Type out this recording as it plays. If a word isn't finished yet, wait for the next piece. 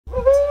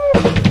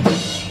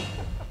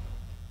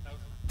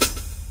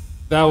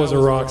That was a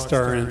rock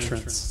star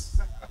entrance.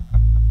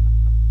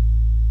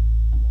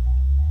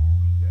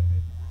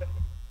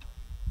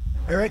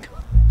 Eric,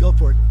 go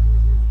for it.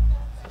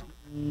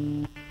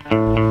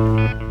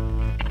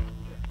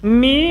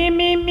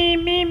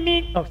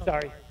 Me. Oh,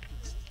 sorry.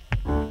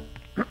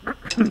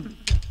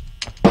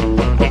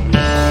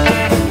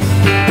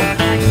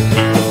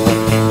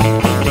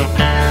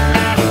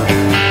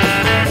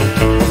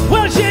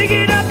 Well, shake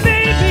it up,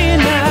 baby,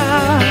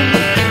 now.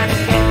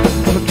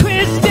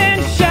 Twist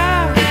and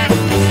shout.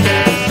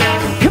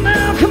 Come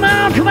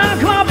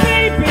on,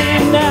 baby,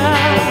 now.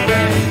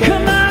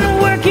 Come on and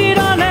work it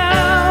on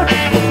out.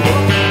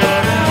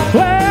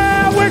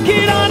 Well, work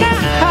it on out.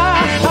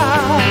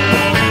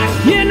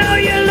 You know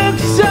you look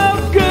so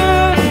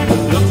good.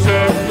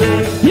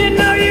 You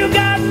know you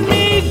got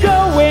me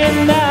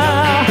going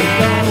now,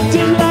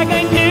 just like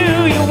I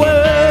knew you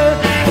would.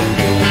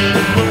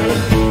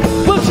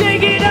 Well,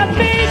 shake it up,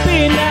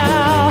 baby,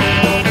 now.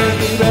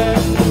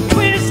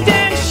 Twist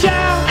and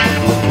shout.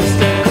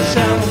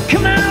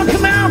 Come on,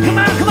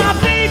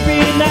 baby,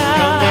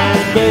 now.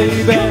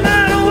 Come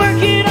on and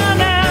work it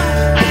on out.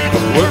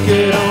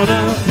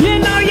 You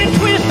know you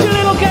twist, you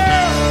little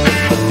girl.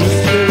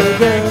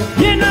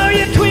 You know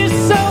you twist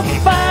so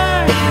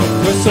fine.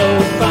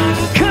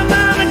 Come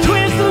on and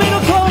twist a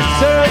little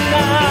closer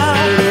now,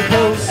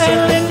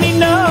 and let me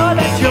know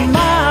that you're mine.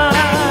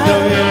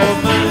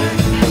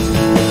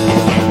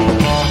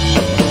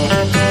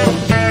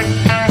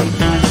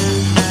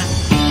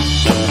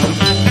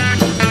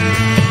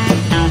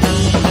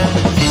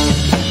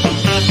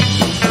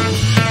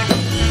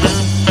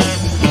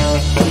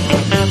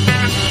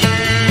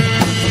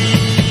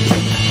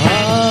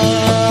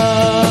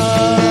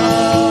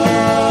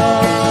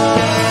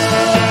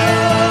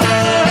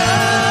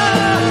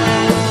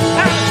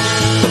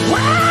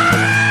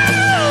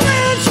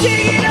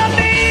 Shake it up,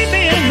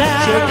 baby,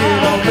 now.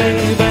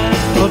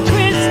 Oh,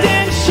 twist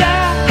and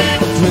shout.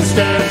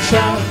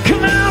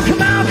 Come on,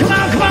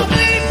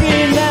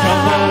 baby,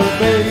 now.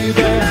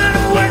 Come on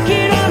and work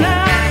it on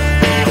out.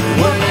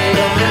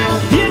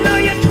 You know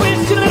you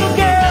twist, you little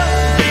girl.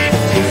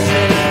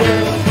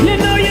 You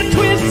know you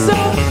twist so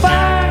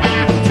fine.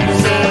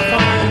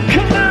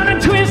 Come on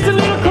and twist a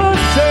little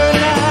closer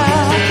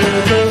now,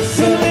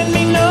 so let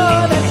me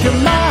know that you're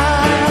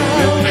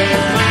mine.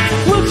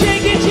 Well,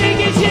 shake it,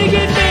 baby,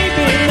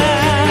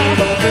 now.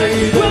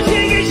 Well,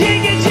 shake it,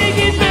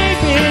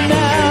 baby,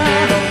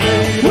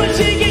 now. Well,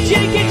 shake it,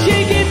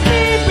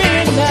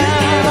 baby, now.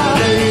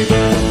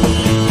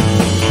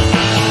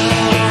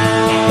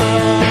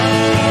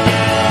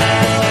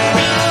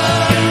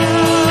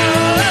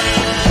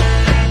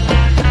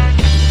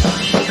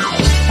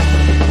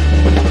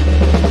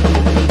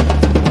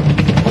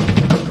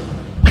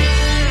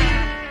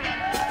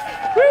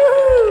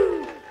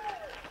 Woo!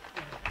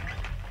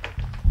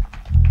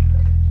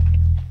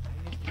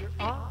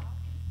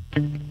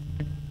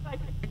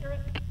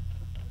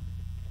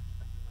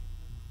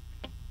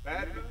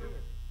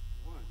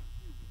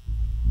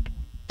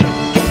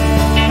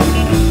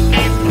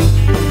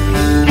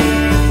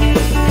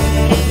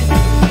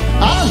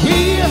 I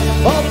hear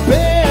a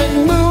bad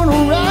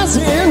moon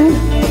rising.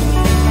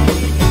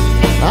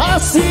 I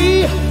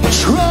see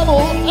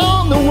trouble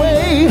on the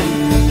way.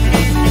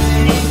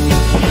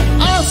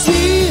 I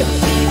see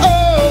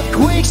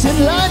earthquakes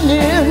and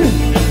lightning.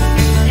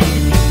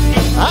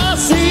 I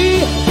see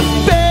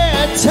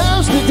bad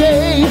times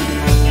today.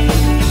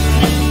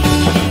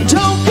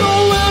 Don't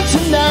go out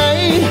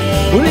tonight,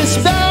 well, it's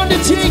bound to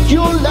take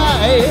your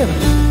life.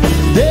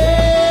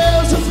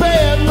 There's a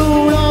bad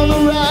moon on the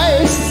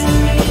rise.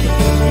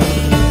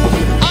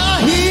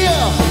 I hear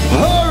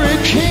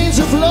hurricanes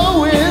are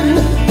blowing.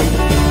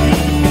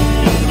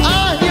 I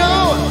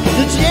know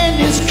the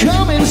end is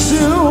coming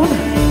soon.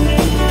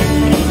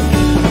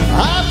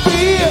 I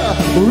fear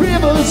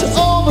rivers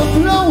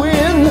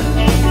overflowing.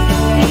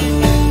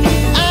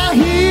 I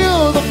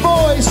hear the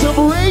voice of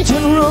rage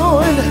and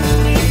ruin.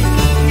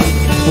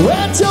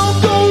 Well,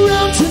 don't go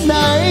around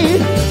tonight,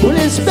 well,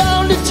 it's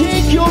bound to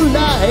take your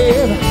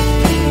life.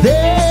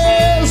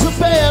 There's a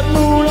bad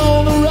moon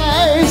on the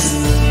rise.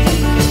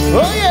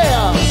 Oh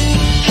yeah.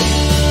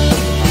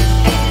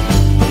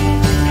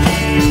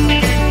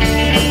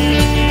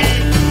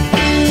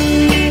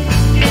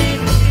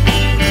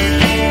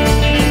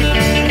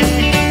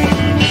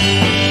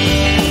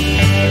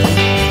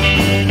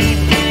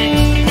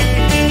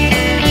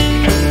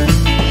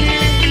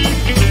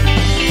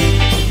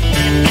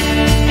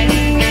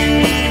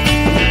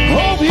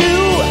 Hope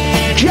you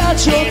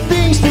got your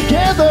things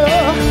together.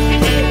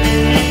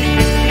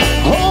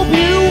 Hope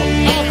you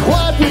are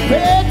quite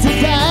prepared to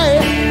die.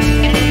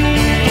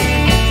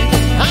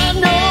 I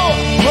know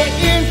we're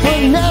in for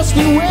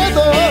nasty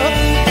weather.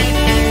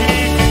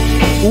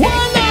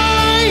 One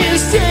eye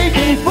is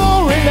taken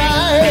for an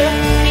eye.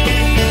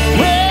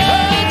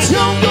 Well,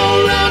 don't go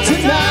around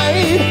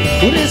tonight,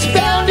 well, it's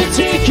bound to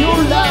take your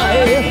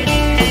life.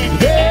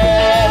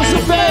 There's a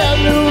bad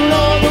moon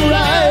on the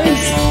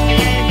rise.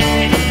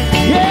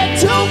 Yeah,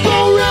 don't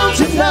go around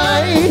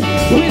tonight,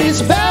 well, it's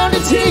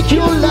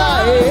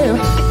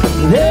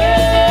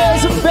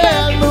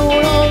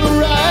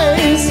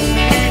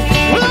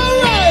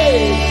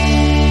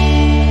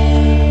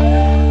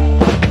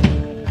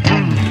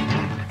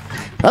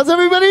How's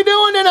everybody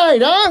doing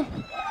tonight, huh?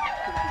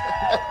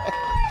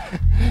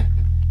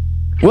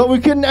 Well, we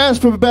couldn't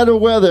ask for better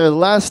weather.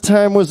 Last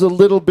time was a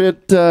little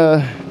bit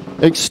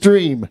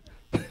extreme.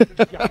 All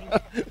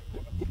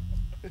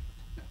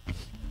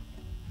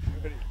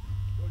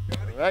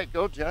right,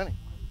 go Johnny.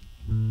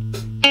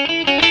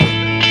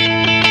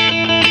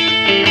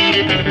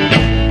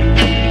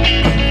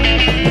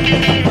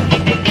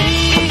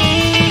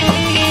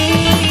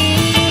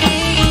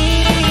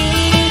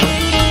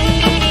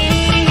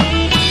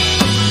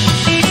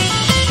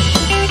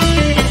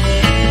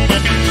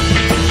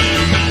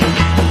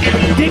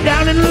 Deep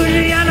down in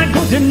Louisiana,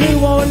 go to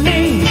New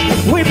Orleans.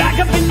 We're back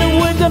up in the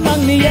woods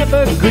among the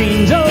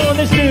evergreens. Oh,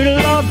 this little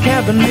log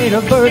cabin made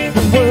of earth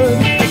and wood.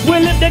 We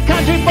lived a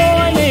country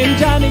boy named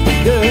Johnny B.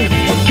 Good.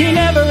 He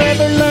never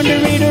ever learned to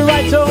read or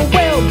write so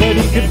well, but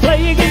he could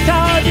play a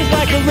guitar just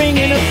like a ring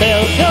in a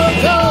bell. Go,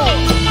 go!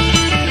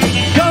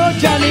 Go,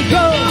 Johnny,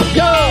 go,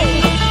 go!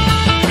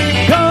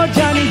 Go,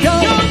 Johnny, go,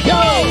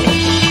 go!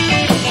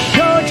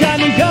 Go,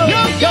 Johnny, go,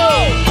 go!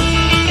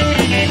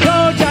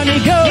 Go, Johnny,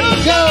 go,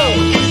 go!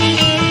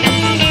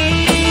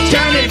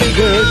 Johnny B.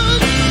 Good.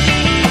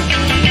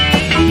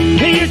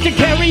 He used to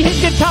carry his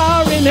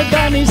guitar in a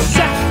gunny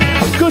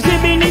sack, go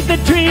sit beneath the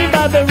tree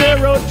by the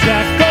railroad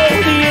track.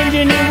 Oh, the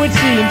engineer would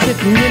see him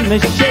sitting in the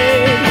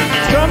shade,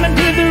 strumming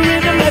to the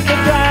rhythm that the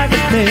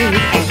drivers made.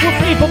 When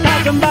people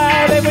passing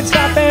by, they would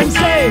stop and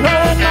say,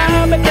 oh,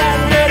 mama, that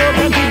little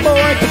country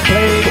boy could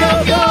play. Go,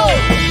 go!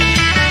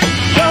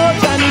 Go,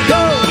 Johnny,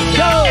 go,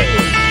 go!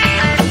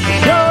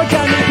 Go,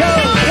 Johnny, go,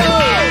 go!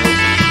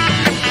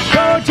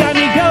 Go,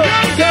 Johnny, go,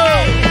 go!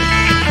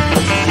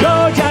 Go,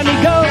 Johnny,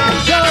 go,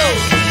 go!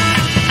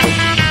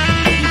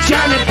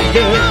 Johnny,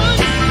 go!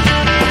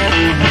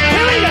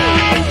 Here we go!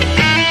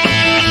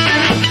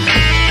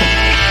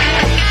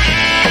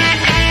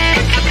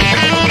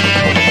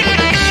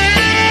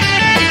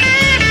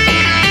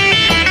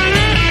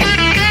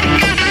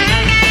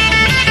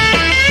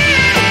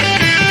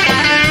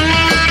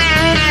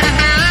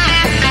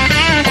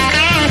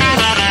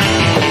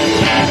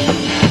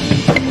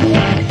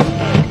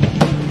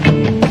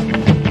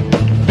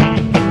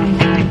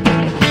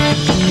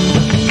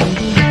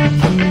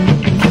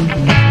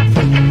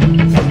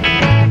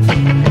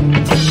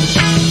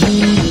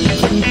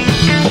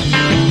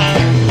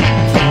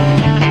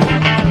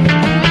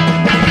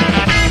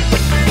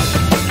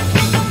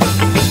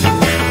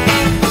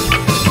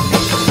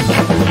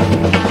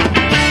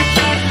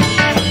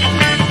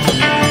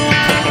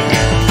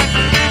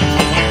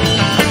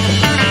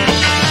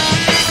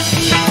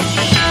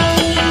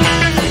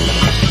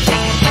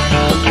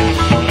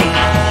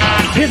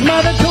 His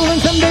mother told him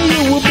someday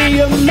you will be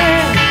a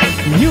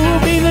man. You will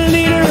be the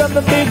leader of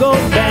the big old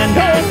band.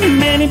 Oh,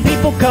 many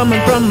people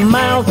coming from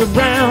miles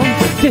around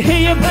to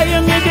hear you play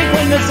your music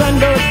when the sun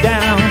goes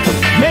down.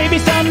 Maybe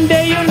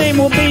someday your name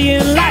will be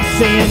in lights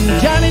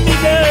saying, Johnny be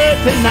good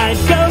tonight.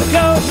 Go,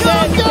 go,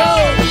 go,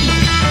 go.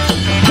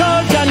 Go,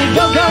 Johnny,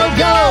 go, go,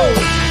 go.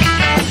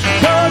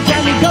 Go,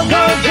 Johnny, go,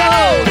 go,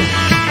 go.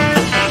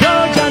 Go,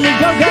 Johnny,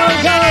 go, go,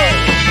 go.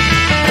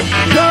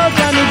 Go,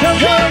 Johnny, go,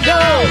 go, go.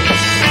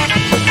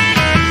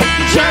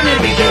 Johnny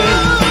be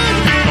good.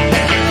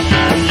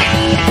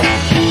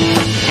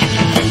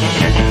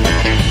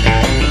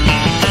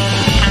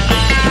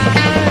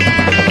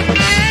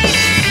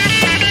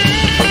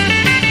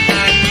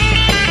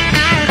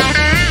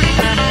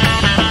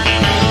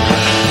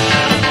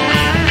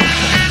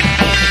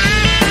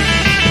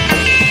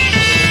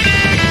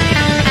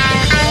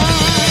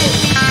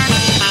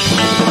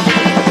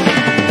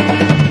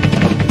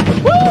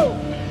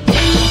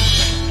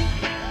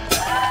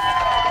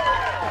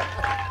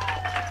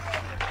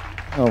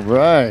 All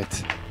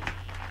right.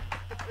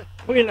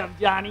 We love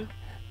Johnny.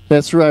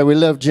 That's right. We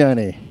love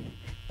Johnny.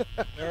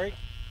 Eric?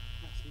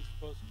 He's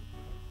supposed to.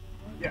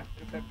 Yeah,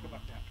 just have to come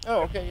up now.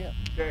 Oh, okay, yeah.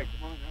 Okay,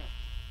 come on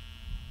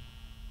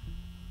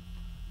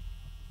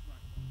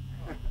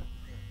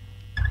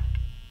now.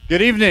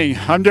 Good evening.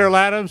 I'm Darrell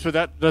Adams, but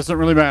that doesn't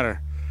really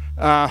matter.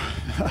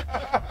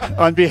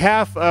 On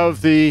behalf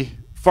of the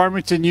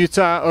Farmington,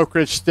 Utah Oak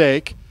Ridge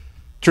Stake,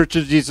 Church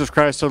of Jesus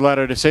Christ of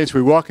Latter-day Saints,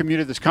 we welcome you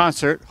to this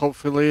concert.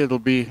 Hopefully it'll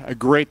be a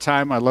great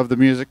time. I love the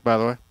music, by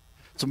the way.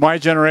 It's my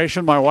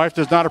generation. My wife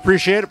does not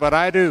appreciate it, but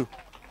I do.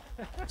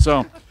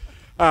 So,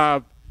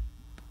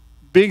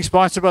 being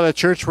sponsored by the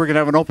church, we're going to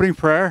have an opening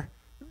prayer,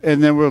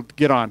 and then we'll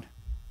get on.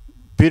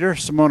 Peter,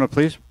 Simona,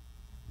 please.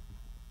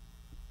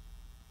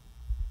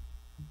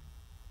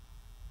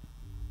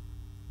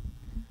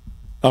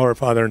 Our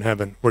Father in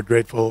heaven, we're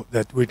grateful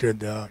that we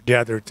could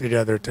gather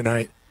together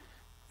tonight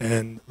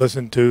and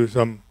listen to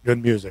some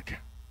good music.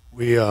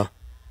 We are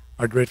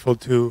grateful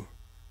to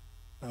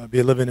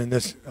be living in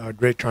this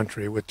great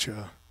country, which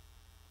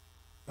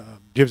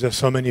gives us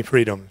so many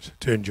freedoms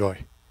to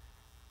enjoy.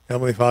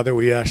 Heavenly Father,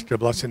 we ask your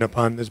blessing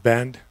upon this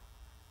band,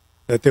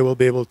 that they will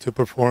be able to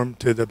perform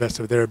to the best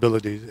of their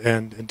abilities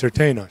and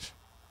entertain us,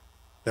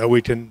 that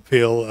we can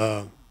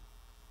feel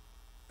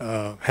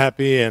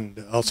happy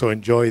and also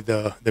enjoy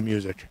the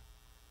music.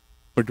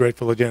 We're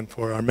grateful again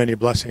for our many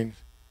blessings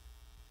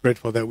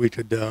grateful that we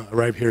could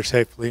arrive here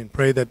safely and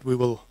pray that we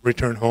will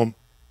return home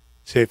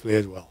safely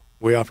as well.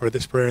 We offer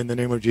this prayer in the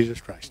name of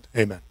Jesus Christ.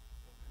 Amen.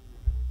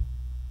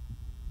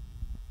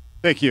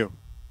 Thank you.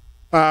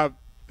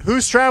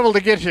 Who's traveled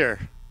to get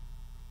here?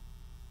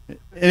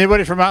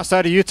 Anybody from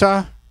outside of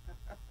Utah?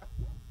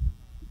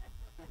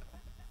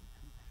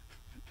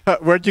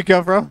 Where'd you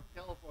come from?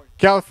 California.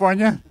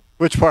 California?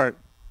 Which part?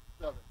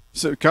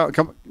 So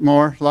come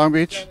more. Long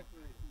Beach.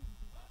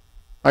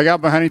 I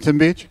got my Huntington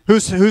Beach.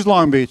 Who's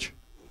Long Beach?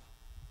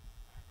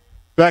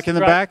 Back in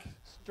the back.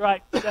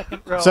 Stripe,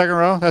 second row. Second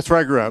row. That's where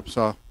I grew up.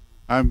 So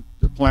I'm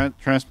the plant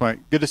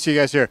transplant. Good to see you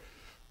guys here.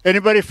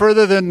 Anybody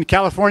further than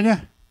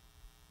California?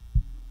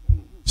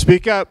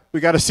 Speak up. We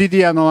got a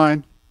CD on the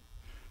line,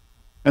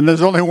 and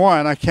there's only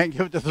one. I can't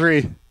give it to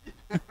three.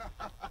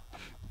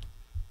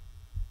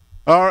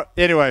 All right.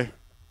 Anyway,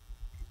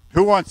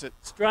 who wants it?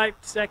 Stripe,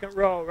 second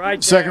row, right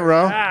there. Second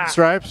row, Ah.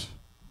 Stripes.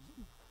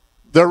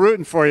 They're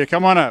rooting for you.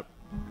 Come on up.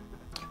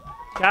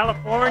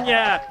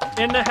 California,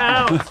 in the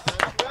house.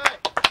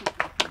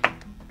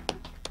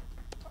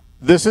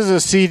 This is a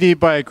CD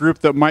by a group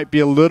that might be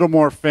a little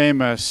more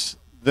famous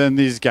than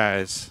these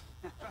guys,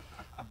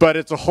 but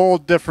it's a whole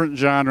different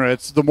genre.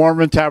 It's the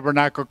Mormon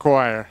Tabernacle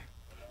Choir.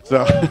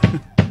 So,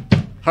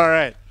 all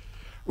right.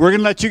 We're going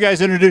to let you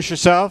guys introduce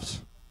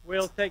yourselves.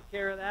 We'll take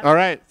care of that. All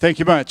right. Thank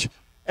you much.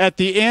 At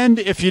the end,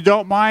 if you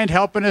don't mind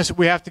helping us,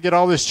 we have to get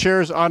all these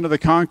chairs onto the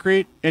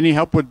concrete. Any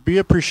help would be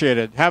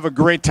appreciated. Have a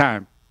great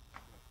time.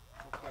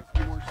 A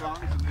few more songs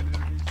and then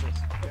introduce us.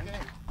 Okay?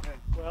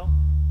 Well,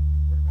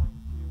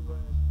 we're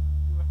going to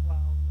do it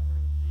while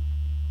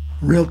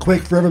Real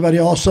quick for everybody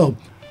also,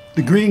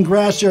 the green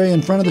grass area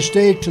in front of the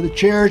stage to the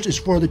chairs is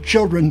for the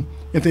children.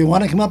 If they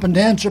want to come up and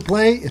dance or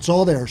play, it's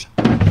all theirs.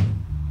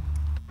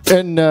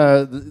 And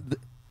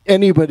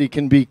anybody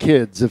can be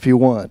kids if you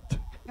want.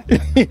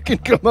 You can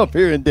come up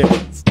here and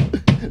dance.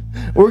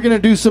 We're going to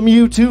do some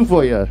U2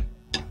 for you.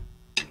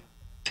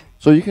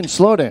 So you can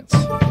slow dance.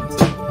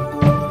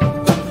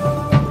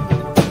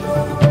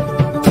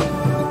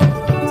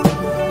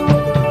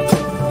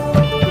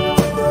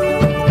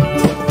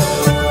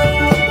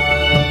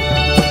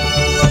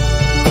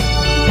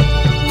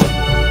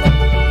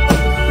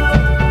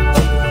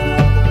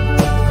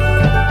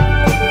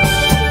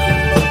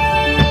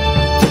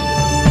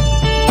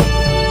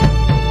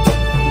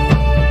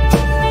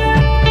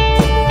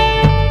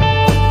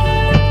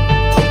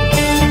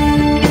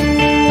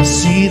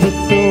 See the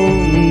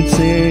thorn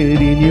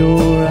set in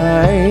your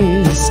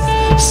eyes.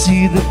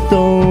 See the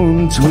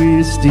thorn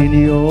twist in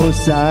your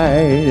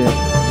side.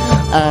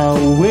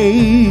 I'll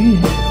wait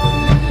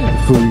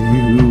for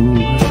you.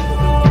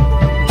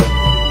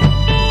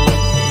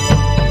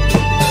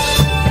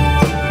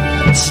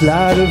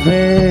 Sleight of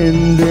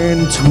hand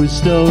and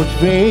twist of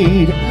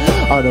fate.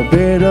 On a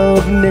bed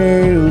of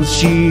nails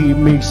she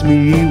makes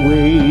me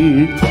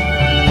wait.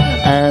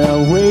 And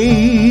I'll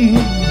wait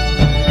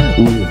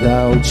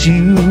without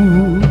you,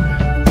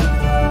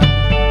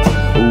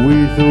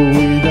 with or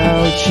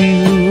without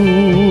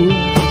you,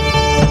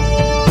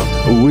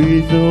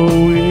 with or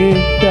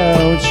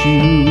without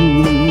you.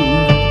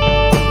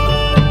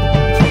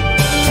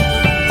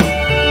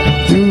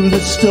 Through the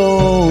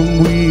storm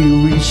we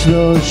reach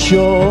the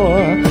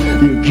shore.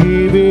 You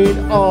give it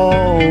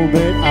all,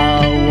 but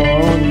I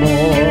want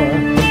more.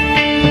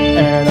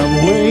 And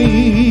I'm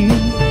waiting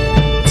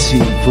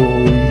for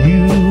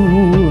you.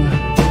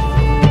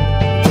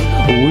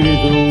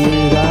 With or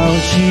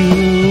without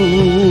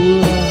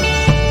you,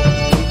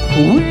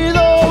 with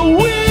or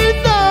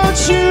without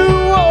you,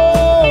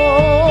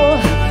 oh,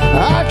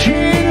 I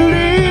can't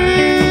live.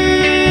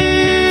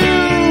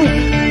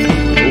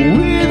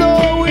 With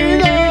or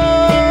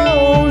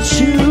without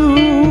you.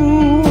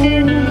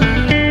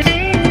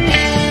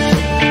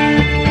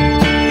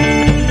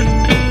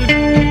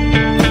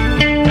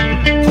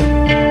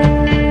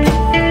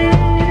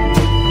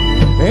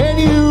 And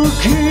you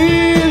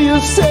give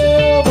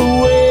yourself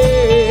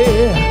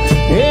away.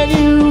 And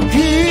you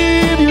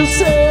give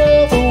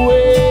yourself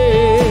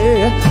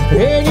away.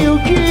 And you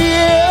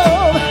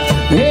give,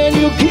 and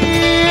you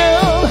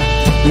give,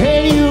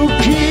 and you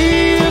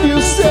give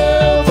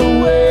yourself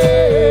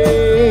away.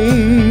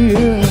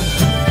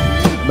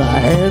 My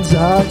hands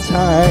are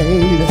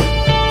tied.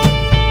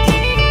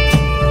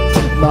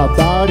 My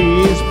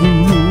body is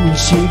bruised.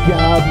 She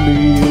got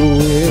me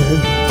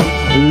with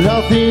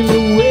nothing to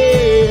wear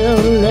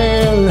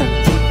and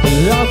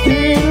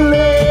nothing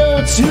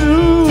left to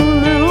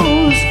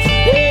lose.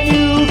 And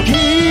you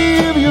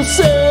give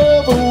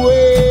yourself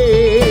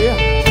away.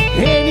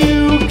 And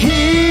you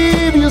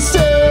give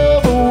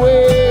yourself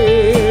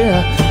away.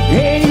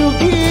 And you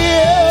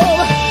give,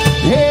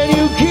 and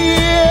you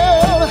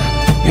give,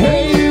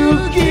 and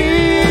you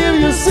give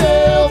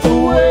yourself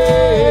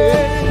away.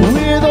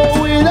 With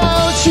or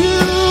without you,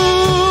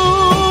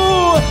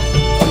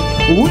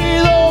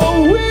 with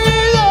or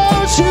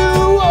without you,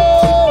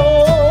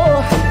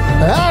 oh,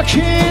 I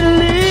can't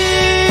live.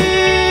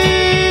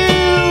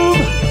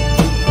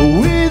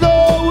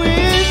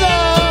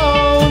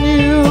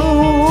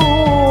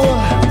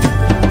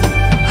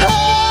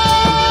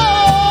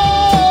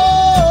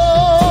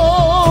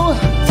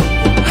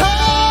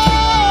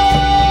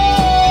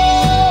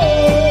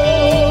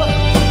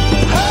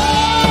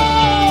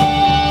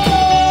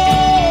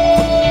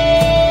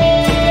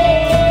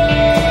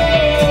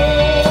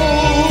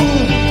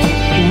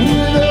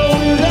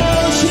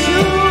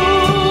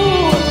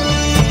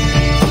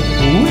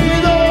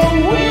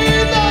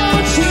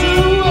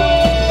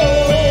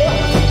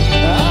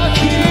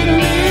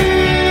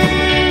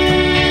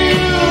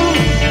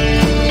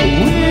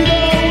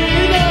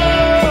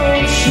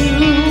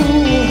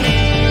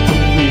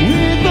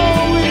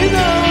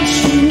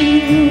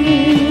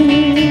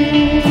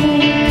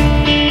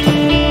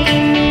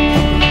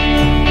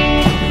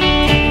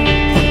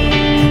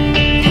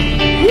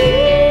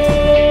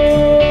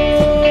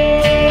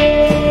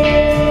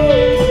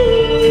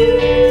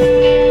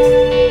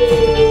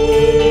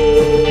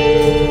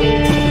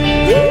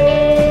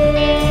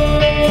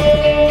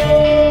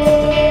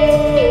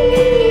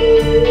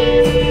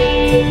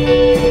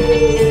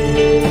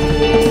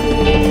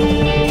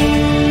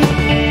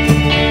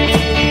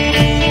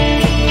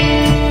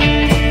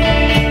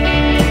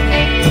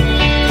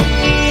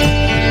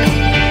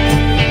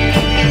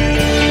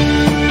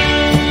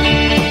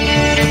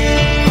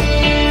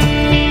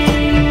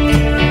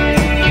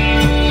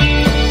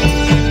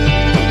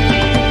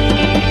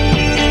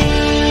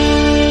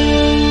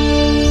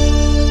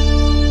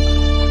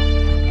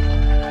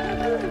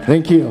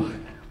 Thank you.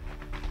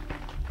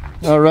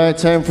 All right,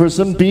 time for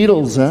some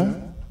Beatles, huh?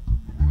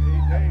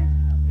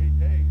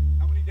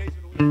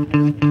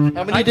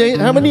 8 days.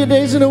 How many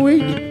days in a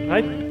week?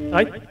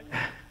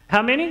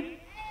 How many?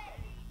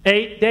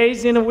 8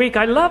 days in a week.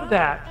 I love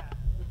that.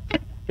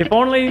 If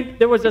only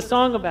there was a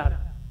song about it.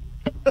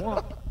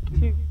 1,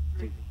 2,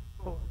 3,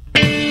 4.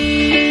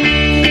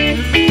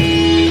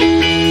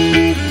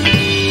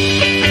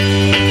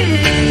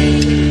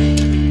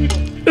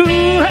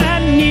 Ooh, I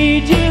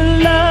need your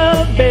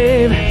love,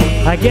 babe.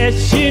 I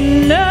guess you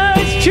know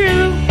it's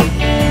true.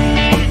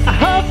 I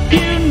hope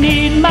you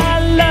need my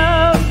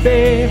love,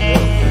 babe,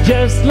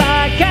 just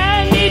like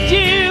I need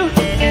you.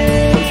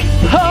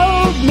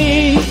 Hold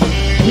me,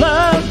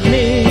 love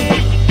me,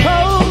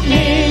 hold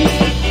me,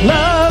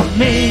 love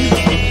me.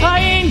 I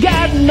ain't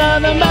got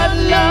none of my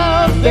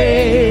love,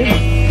 babe.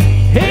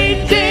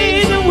 8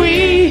 days a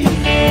week,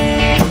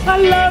 I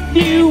love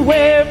you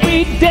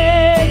every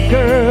day,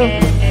 girl.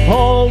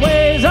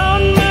 Always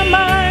on my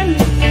mind.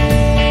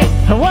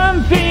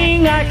 One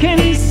thing I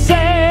can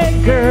say,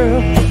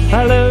 girl,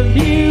 I love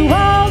you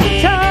all the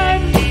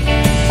time.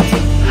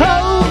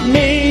 Hold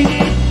me,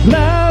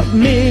 love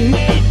me,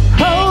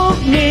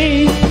 hold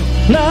me,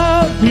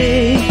 love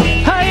me.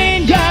 I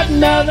ain't got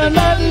none of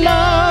my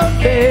love,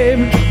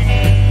 babe.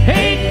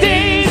 8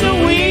 days a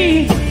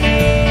week,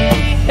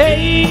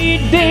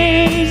 8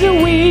 days a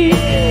week,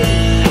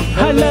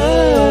 I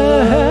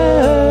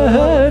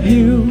love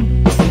you.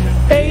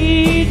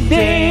 8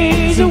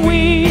 days a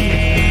week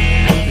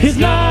is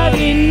not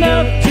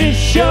enough to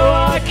show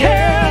I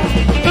care.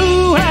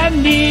 Ooh, I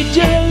need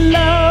your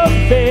love,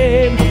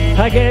 babe.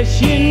 I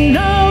guess you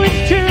know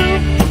it's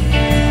true.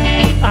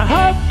 I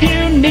hope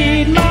you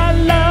need my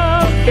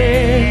love,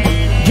 babe,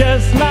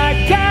 just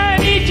like I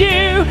need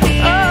you.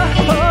 Oh,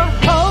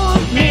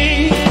 hold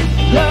me,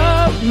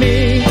 love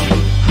me,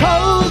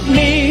 hold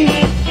me,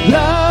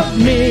 love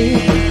me.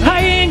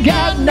 I ain't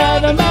got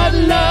none of my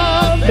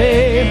love,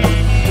 babe.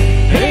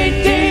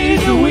 8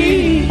 days a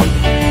week,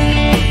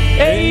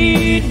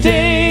 8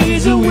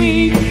 days a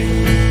week,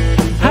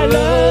 I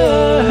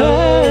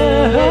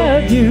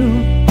love you.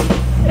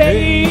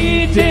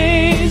 8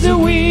 days a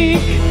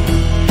week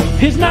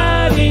is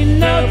not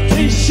enough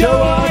to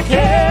show I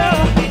care.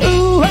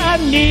 Ooh, I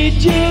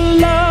need your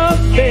love,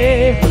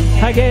 babe.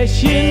 I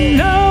guess you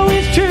know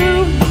it's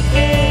true.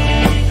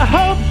 I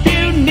hope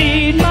you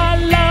need my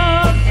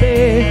love,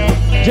 babe,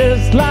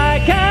 just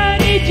like I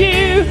need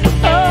you.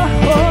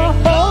 Oh,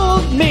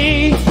 hold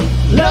me,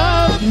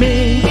 love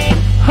me,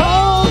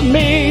 hold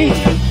me,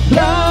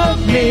 love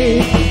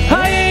me.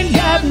 I ain't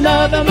got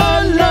none of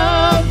my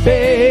love,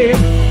 babe.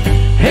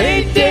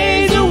 8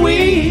 days a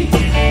week,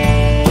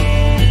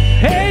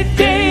 8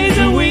 days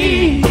a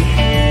week,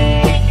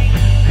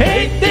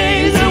 8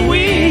 days a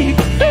week.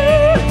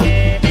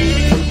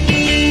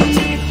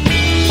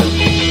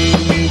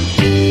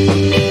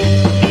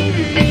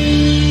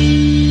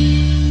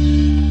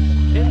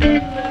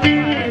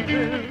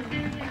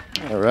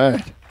 All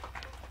right.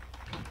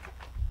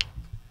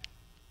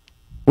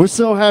 We're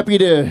so happy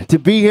to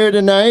be here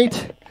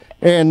tonight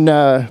and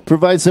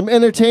provide some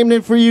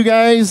entertainment for you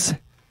guys.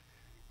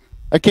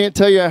 I can't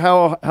tell you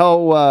how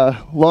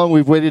long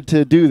we've waited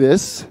to do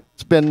this.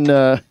 It's been,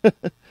 I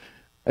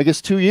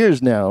guess, 2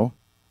 years now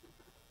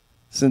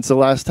since the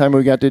last time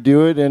we got to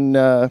do it, and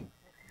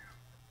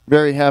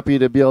very happy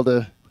to be able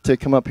to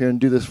come up here and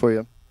do this for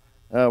you.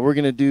 We're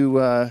going to do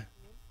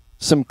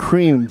some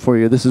Cream for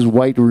you. This is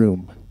White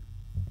Room.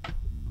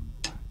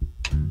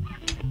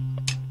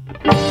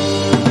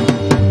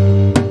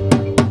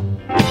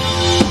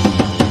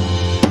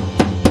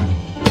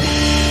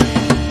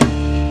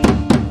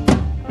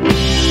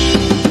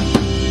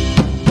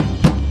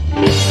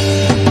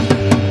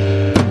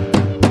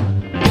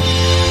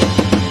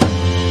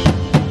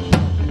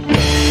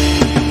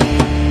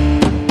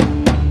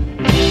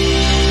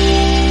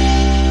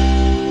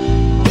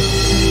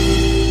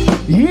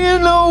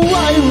 In a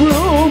white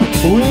room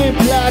with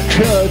black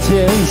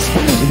curtains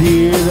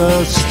near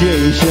the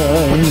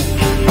station.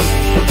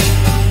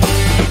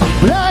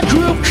 Black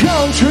room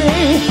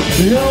country,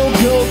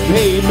 local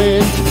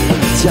pavement,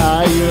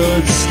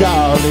 tired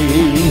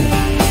starling.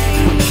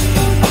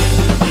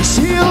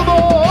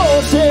 Silver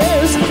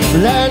horses,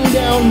 land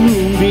down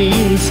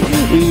moonbeams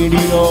in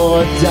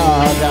your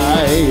dark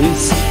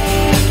eyes.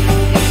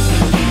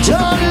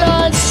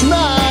 Sunlight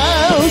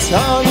smiles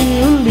on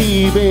you,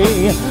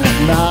 leaving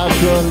my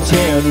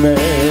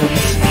contentment.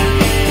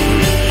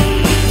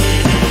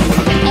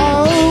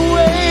 I'll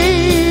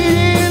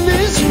wait in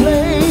this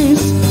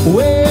place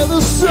where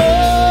the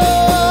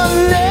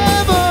sun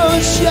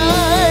never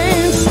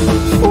shines.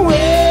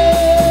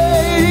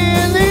 Wait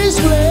in this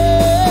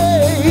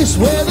place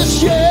where the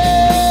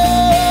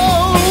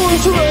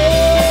shadows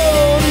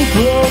run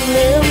from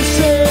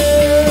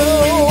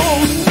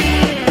themselves.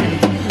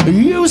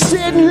 You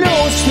said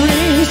no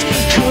strings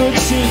could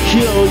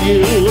secure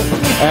you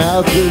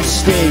at the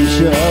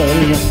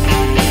station.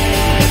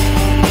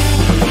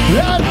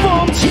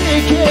 Platform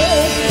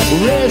ticket,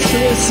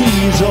 restless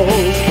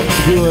easels,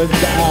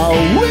 goodbye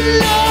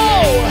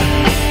willow.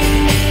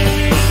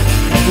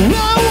 I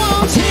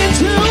walked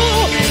into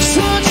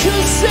such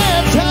a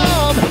sad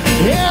time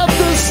at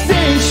the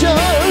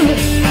station.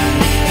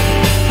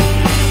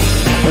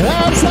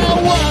 As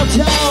I walked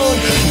out,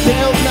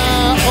 felt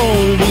my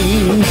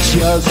only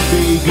just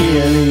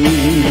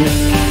beginning.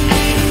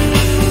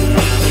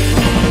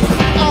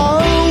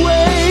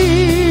 Away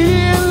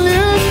in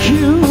the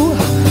queue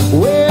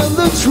where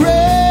the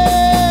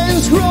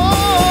trains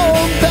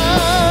roll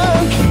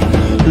back,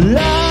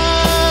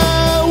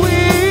 lie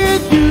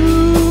with you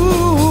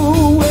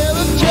where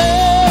the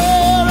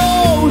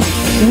shadows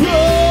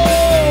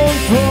run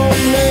from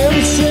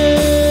themselves.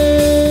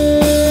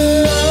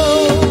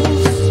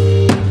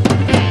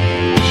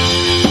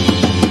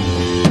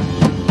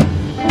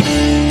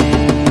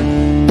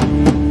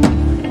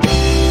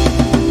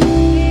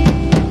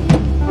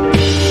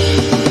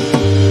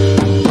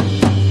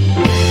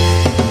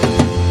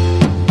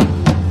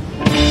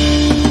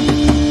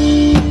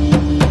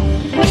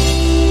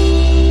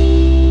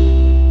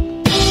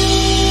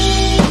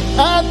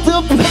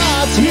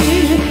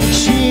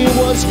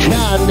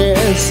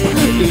 Kindness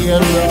in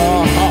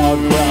the hard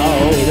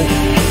crowd,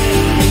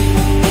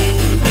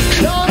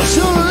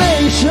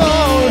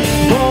 consolation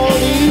for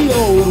the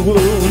old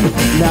wound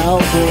now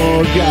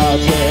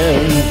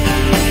forgotten.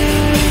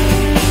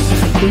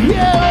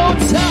 Yellow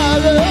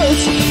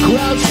tigers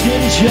crouched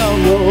in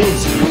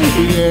jungles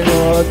in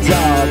her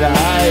dark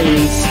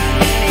eyes.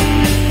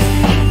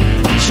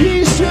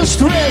 She's just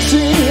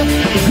dressing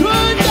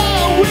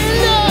goodbye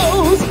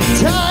windows,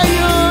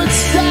 tired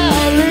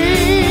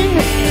styling.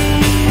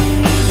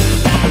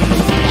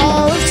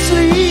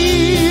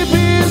 Asleep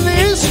in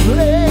this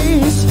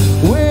place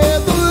where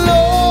the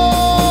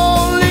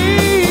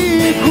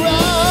lonely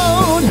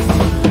ground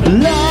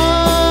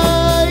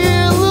lie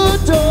in the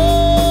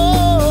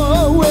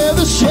door where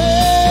the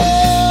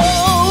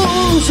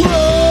shells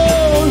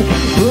roll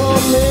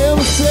from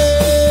themselves.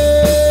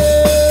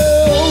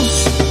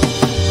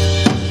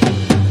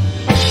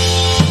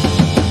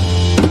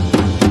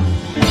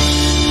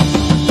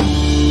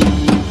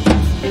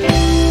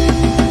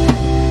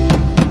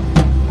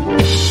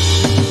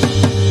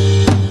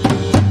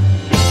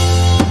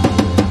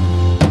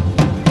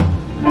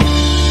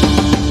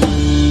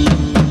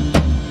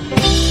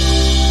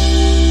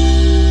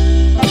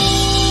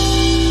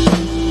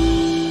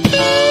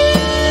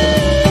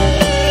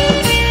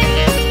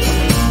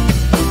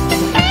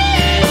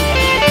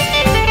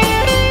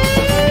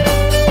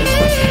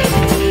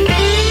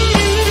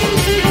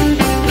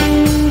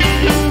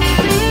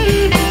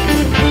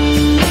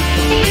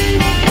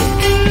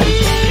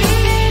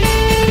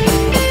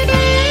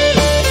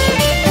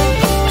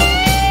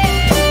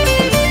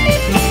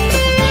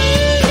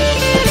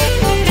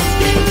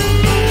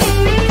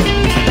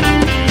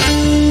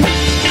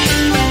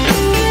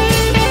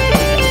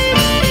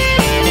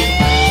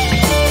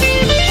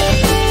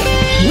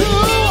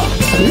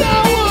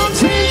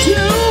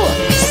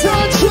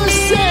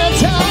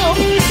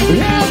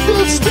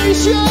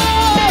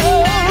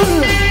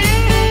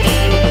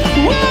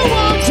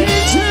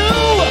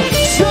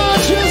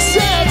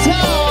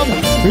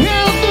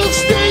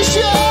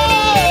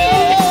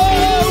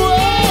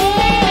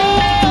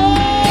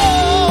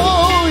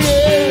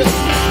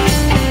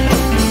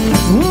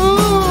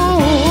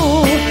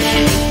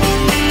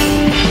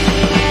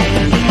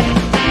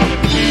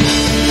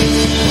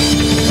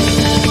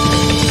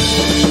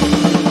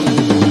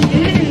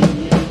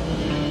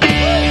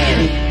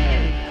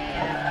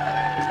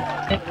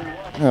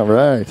 All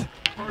right.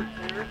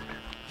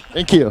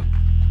 Thank you.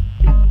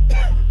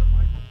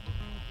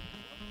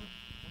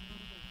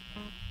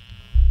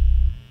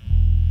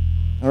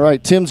 All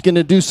right, Tim's going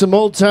to do some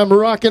old-time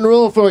rock and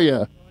roll for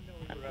you.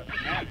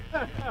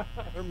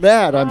 Or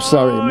Matt, I'm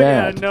sorry,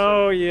 Matt. Yeah,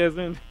 no, he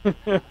isn't.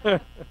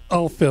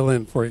 I'll fill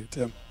in for you,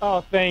 Tim. Oh,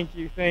 thank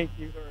you, thank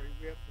you. Sorry,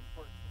 we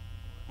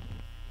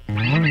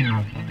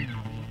have some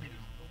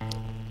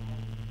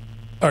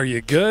Are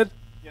you good?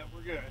 Yeah,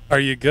 we're good. Are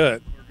you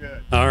good? We're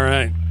good. All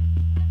right.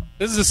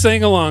 This is a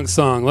sing-along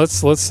song. Let's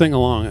sing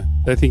along.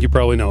 I think you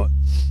probably know it.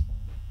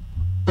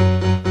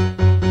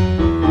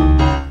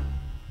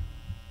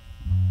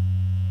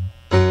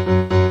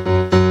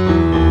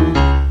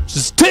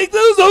 Just take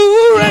those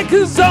old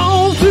records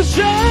off the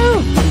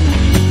shelf.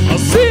 I'll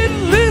sit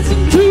and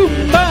listen to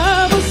them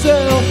by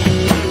myself.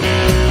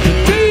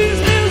 Today's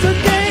music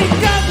ain't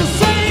got the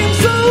same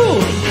soul,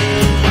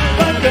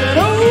 but that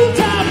old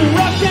time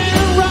rock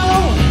and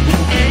roll.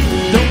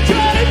 Don't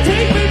try to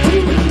take me to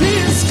a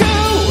disco.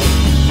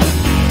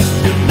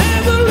 You'll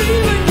never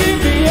even get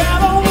me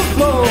out on the floor.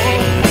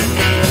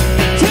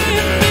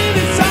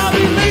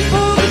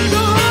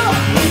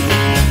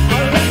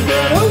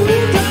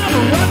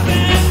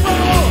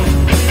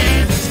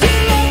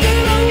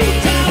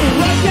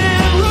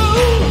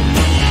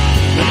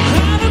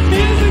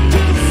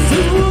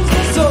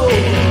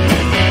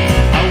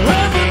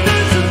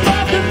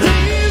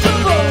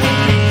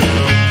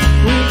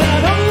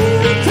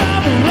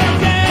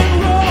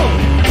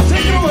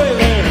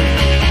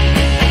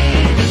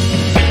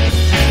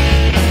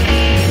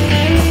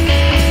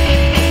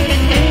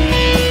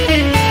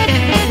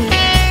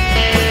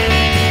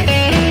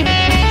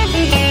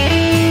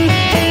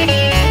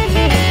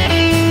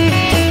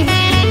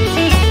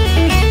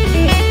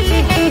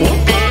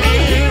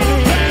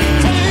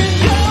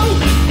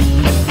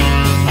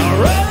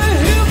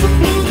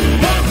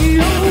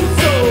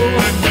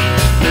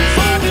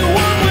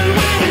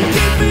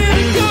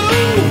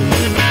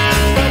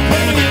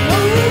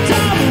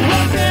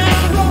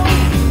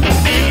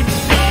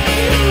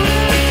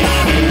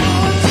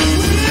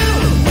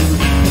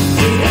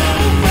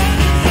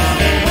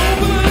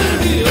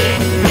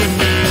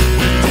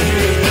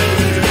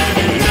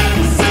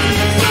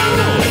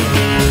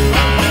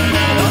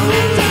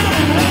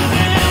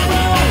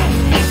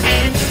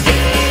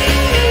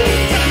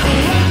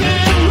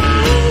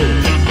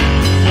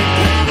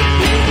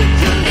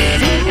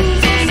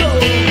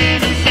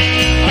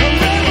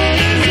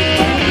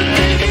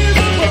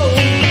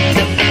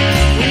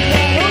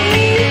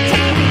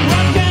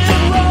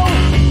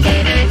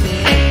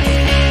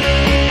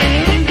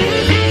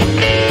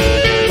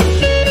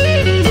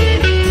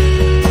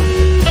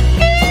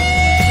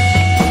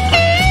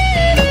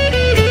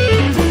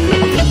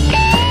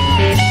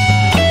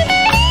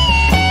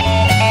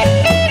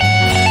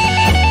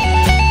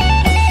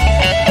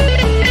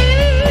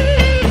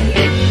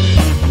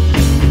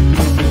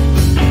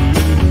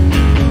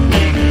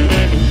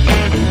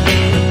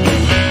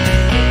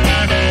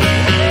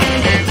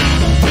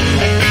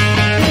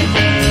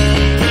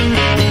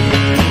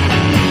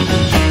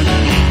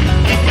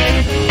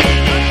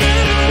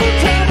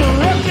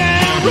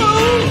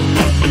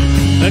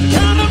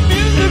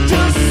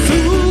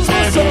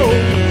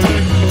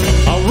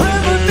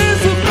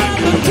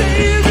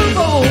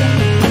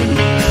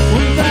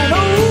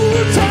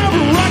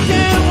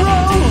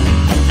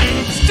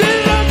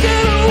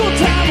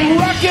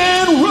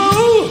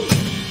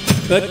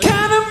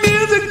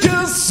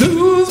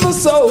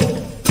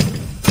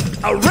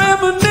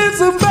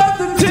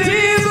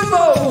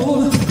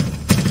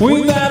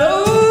 with that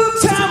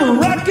old time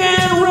rock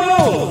and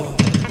roll.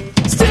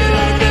 Still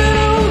like that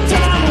old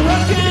time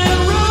rock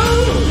and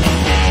roll.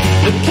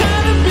 The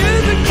kind of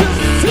music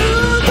just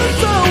soothes the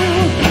soul.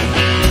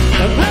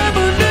 I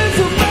reminisce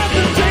about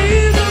the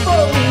days of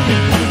old.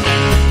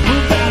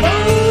 With that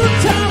old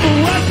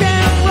time rock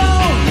and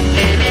roll.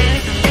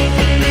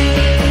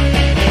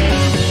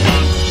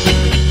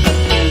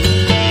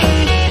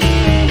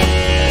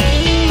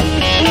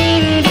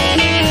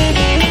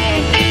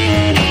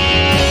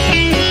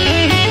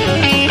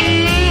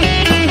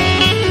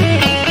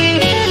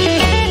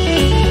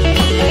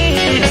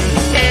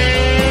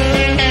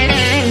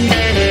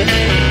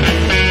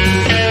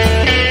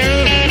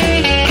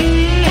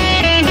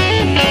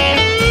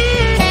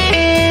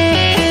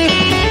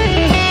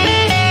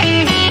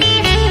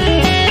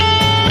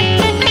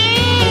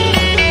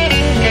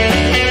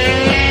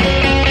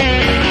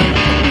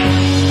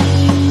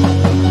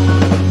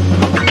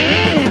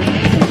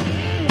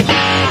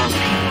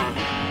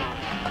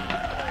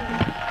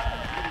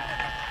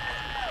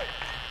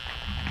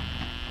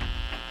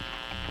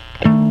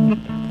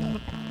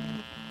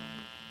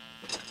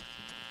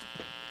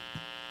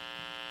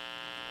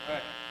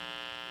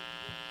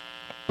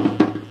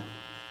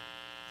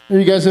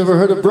 You guys ever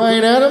heard of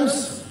Bryan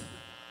Adams?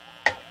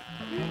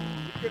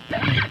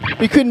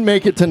 He couldn't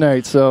make it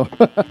tonight, so.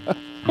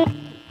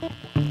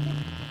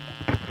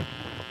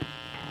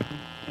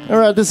 All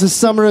right, this is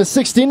summer of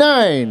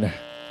 '69. I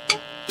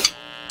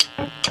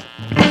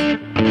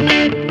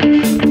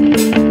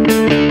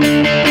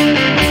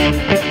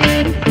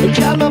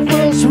got my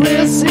first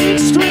real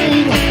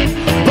 6-string,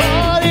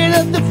 bought it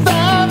at the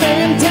 5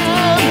 and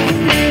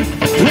dime,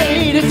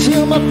 played it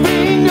till my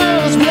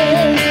fingers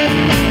bled.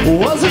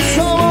 Was a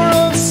summer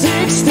of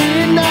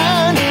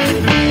 '69.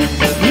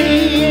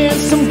 Me and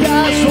some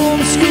guys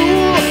from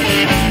school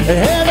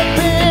had a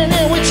band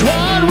and we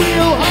tried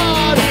real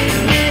hard.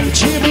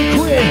 Jimmy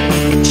quit,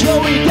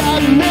 Joey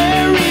got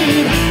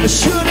married. I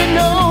should have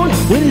known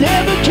we'd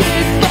never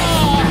get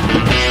far.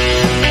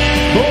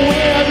 But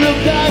when I look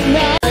that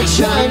night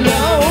shine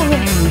down.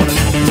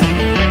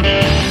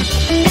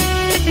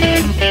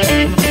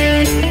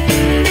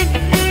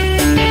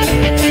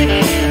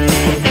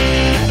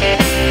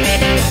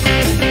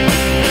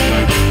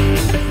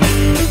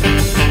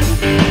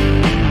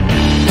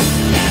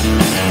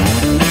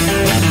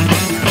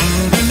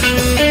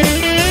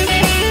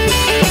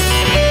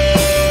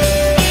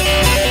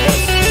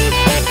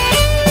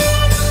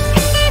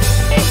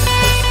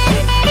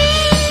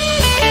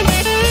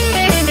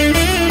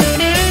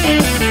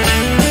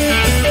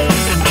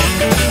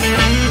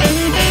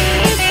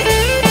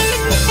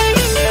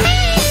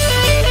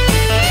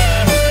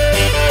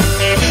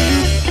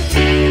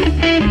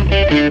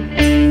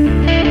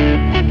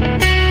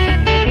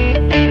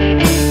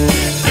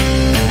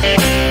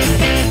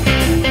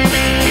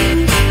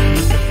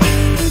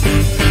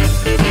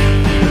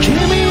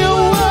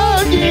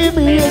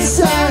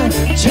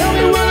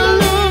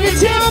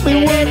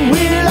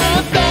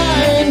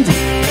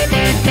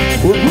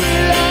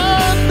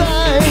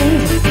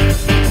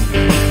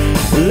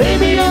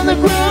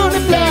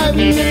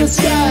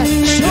 Sky.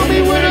 Show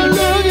me where to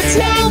look and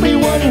tell me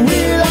what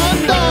will I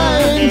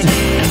find?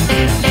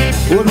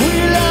 What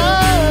will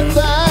I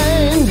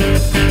find?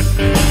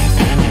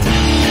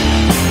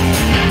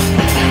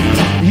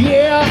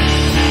 Yeah.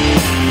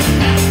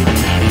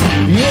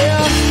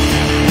 Yeah.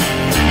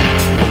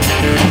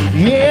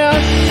 Yeah.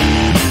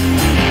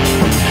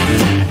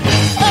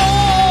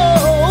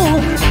 Oh,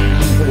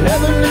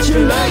 never let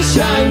your light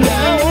shine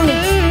down.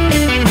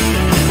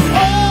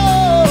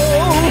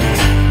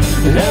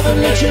 Never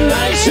let your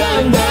light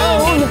shine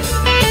down.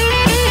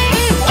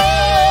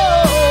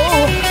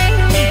 Oh,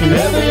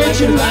 never let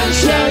your light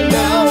shine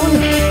down.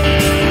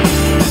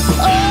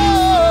 Oh,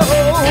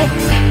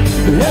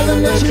 never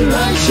let your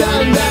light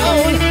shine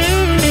down.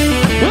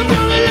 I'm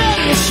gonna let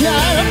you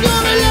shine. I'm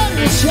gonna let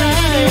you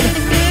shine.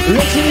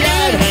 Let your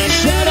light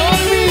shine on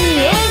me.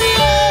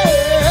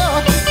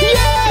 Oh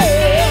yeah,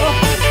 yeah.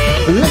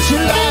 Let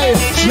your light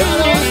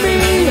shine on me.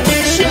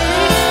 Shine.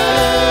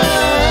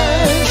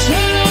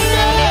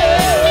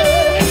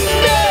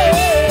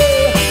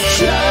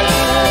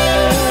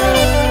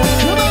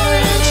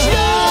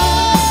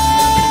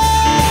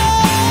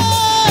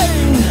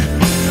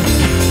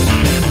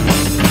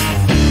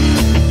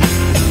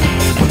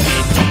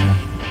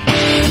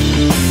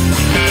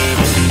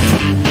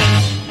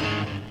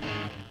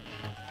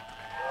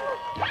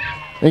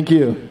 Thank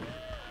you.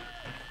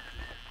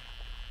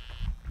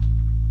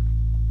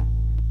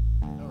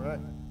 All right.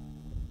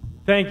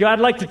 Thank you. I'd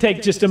like to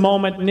take just a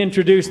moment and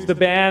introduce the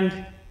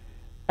band.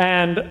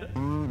 And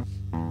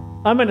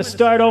I'm going to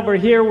start over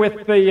here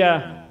with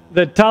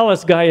the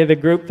tallest guy of the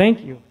group.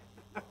 Thank you.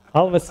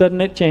 All of a sudden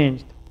it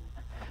changed.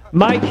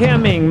 Mike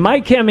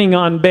Hemming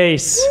on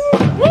bass.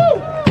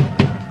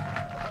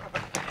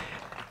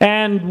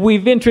 And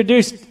we've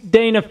introduced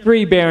Dana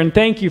Freebairn.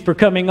 Thank you for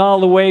coming all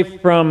the way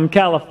from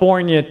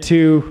California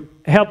to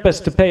help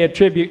us to pay a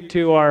tribute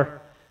to our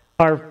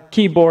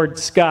keyboard,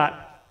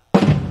 Scott.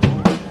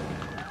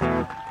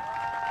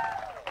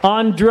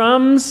 On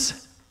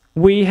drums,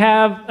 we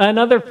have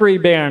another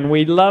Freebairn.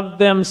 We love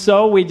them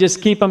so, we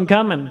just keep them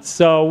coming.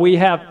 So we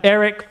have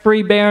Eric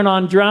Freebairn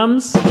on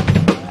drums.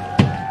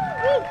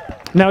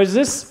 Now, is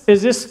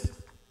this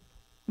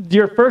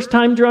your first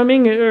time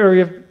drumming,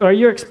 or are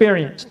you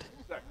experienced?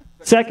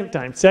 Second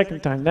time.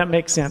 That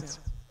makes sense.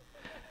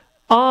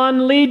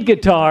 On lead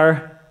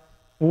guitar,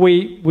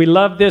 we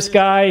love this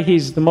guy.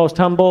 He's the most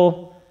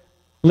humble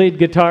lead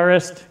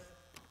guitarist,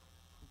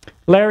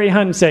 Larry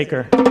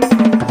Hunsaker.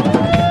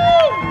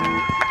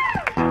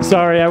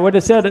 Sorry, I would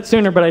have said it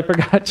sooner, but I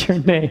forgot your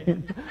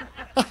name.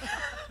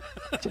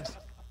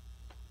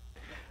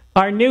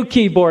 Our new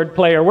keyboard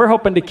player, we're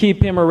hoping to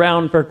keep him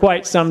around for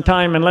quite some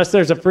time, unless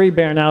there's a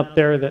Freebairn out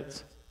there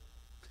that's...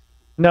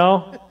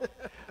 No?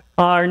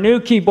 Our new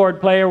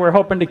keyboard player, we're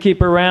hoping to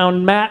keep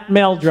around, Matt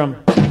Meldrum.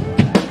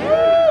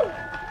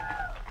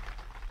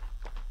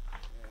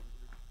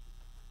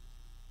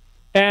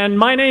 And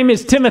my name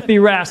is Timothy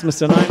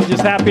Rasmussen. I'm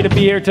just happy to be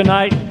here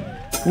tonight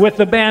with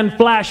the band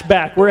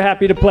FlashBack. We're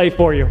happy to play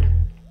for you.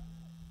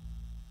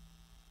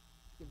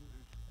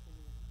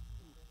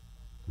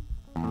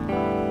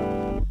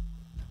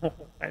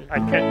 I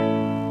can't.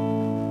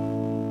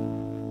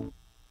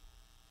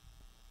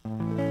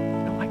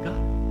 No, I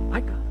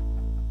got it.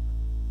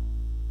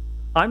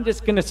 I'm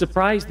just going to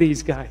surprise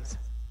these guys.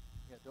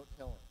 Yeah, don't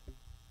tell him.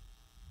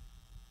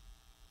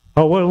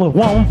 Oh, well,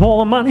 1 for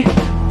the money,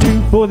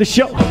 2 for the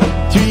show,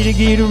 3 to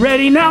get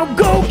ready. Now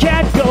go,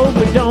 cat, go,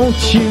 but don't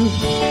you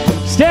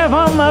step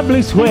on my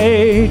blue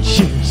suede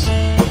shoes.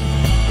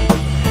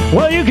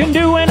 Well, you can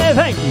do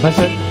anything but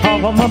sit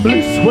off on my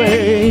blue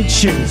suede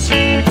shoes.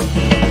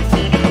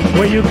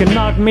 Well, you can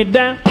knock me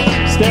down,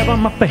 step on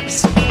my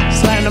face,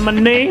 slander my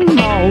name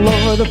all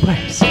over the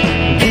place.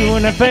 Do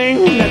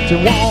anything that you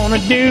want to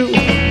do,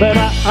 but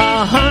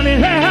honey,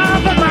 lay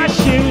off of my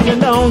shoes,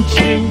 and don't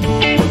you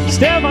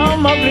step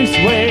on my blue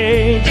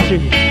suede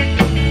shoes.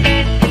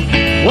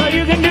 Well,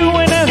 you can do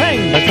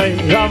anything but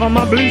stay off of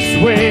my blue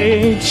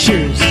suede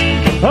shoes.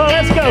 Oh,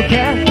 let's go,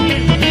 cat.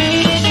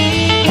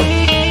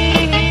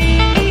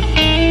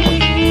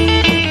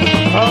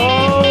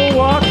 Oh,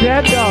 walk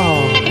that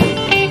dog.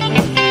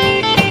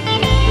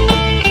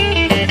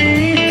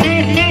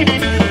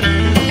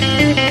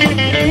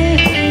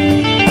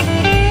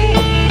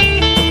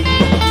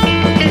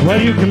 Well,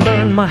 you can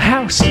burn my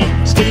house,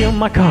 steal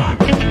my car,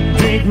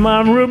 drink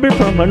my ruby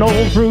from an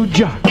old fruit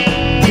jar.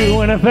 Do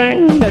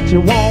anything that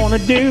you want to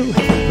do,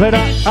 but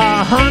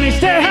honey,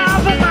 stay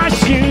off of my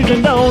shoes,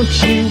 and don't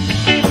you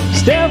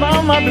step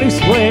on my blue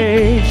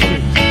suede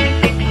shoes.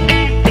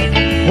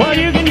 Well,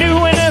 you can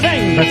do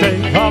anything but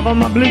stay off of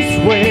my blue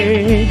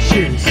suede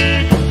shoes.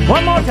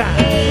 One more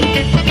time.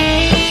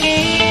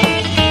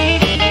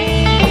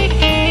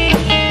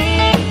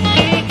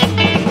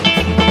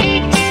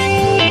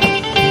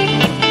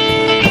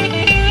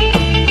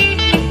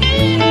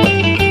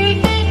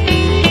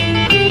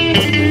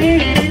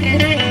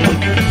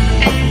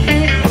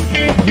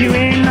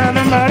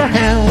 But a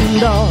hound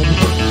dog,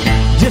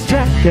 just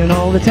tracking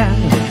all the time.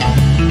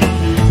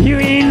 You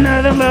ain't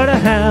nothing but a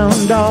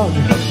hound dog,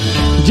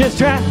 just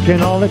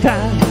tracking all the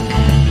time.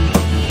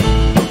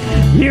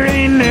 You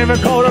ain't never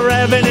caught a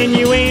rabbit and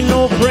you ain't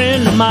no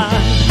friend of mine.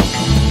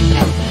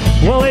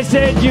 Well, they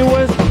said you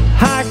was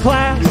high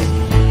class,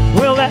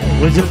 well that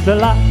was just a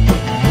lie.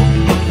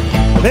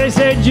 They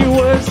said you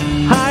was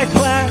high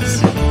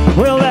class,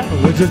 well that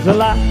was just a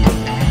lie.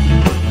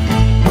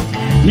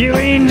 You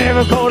ain't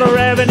never caught a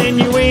rabbit and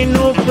you ain't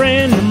no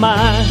friend of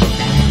mine.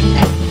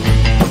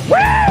 Woo!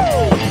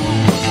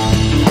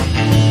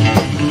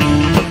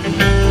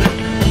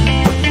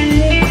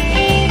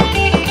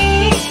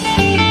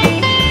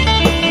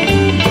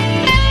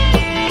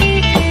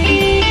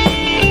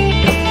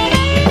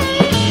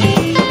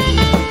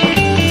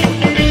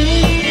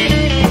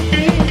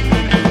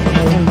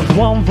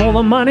 One for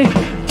the money,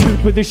 2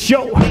 for the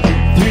show,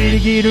 3 to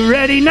get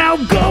ready. Now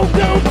go,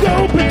 go,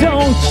 go, but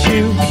don't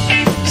you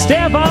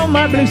step on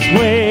my blue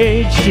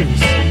suede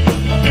shoes.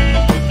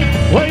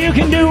 Well, you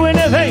can do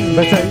anything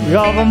but take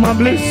off of my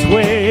blue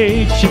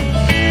suede shoes.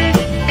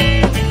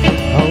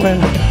 Oh, well,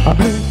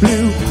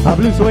 a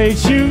blue suede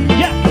shoe,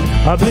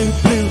 yeah. A blue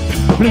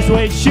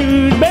suede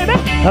shoes, baby.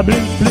 A blue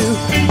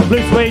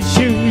suede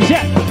shoes,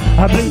 yeah.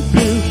 A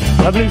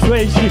blue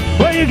suede shoes.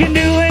 Well, you can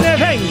do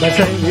anything but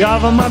take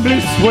off of my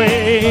blue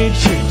suede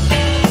shoes.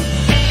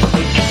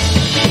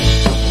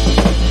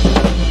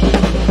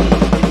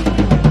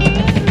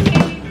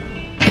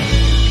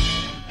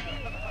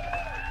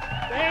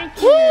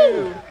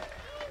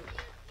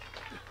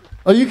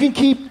 Oh, you can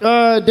keep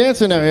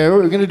dancing out here.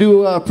 We're going to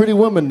do Pretty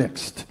Woman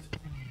next.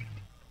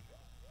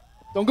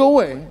 Don't go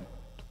away.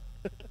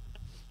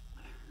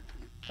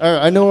 All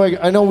right,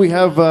 I know we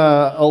have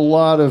a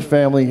lot of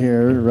family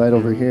here, right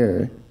over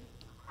here.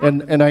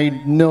 And I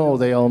know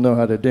they all know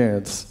how to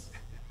dance.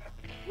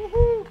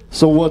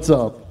 So what's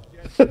up?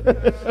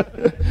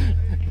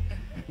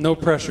 No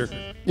pressure.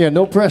 Yeah,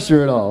 no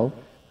pressure at all.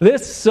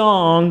 This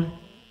song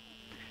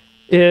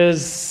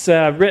is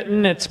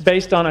written, it's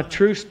based on a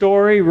true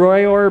story.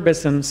 Roy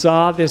Orbison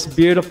saw this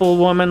beautiful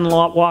woman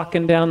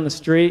walking down the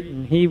street,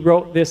 and he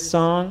wrote this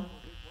song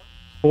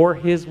for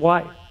his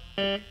wife.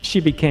 She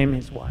became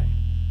his wife.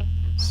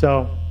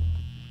 So,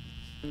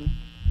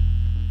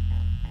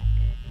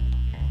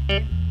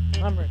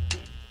 I'm ready.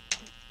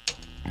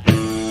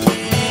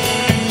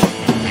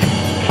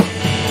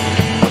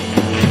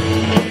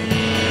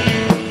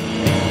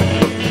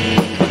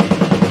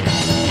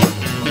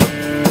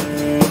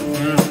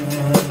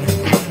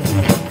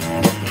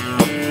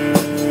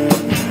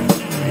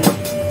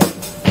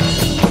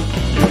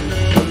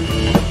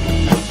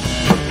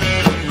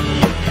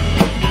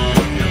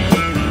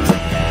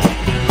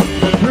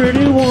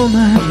 Pretty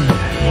woman,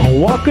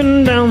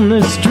 walking down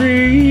the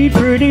street.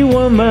 Pretty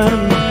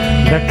woman,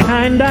 the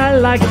kind I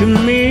like to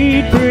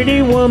meet.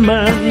 Pretty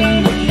woman,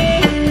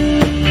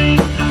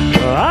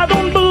 I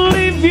don't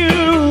believe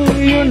you,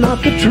 you're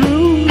not the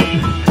truth.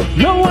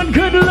 No one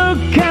could look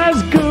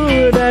as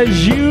good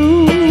as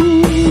you.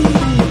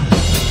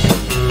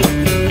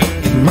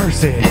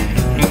 Mercy.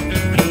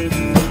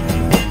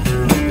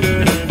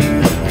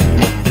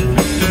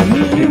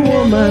 Pretty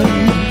woman,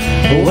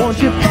 won't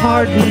you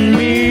pardon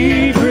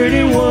me,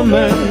 pretty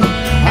woman?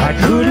 I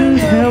couldn't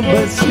help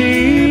but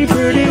see,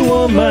 pretty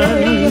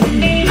woman.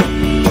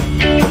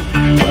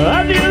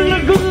 You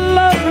look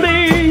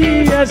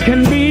lovely as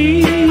can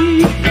be.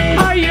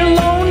 Are you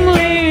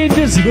lonely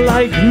just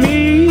like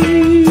me?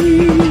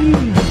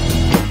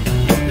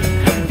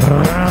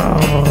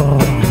 Oh.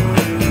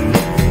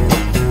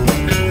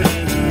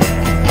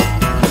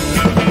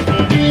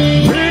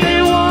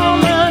 Pretty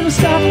woman,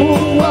 stop a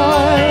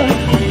while.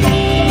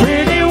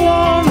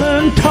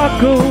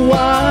 Talk a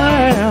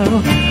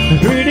while.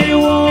 Pretty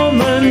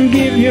woman,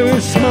 give your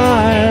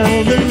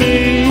smile to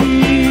me.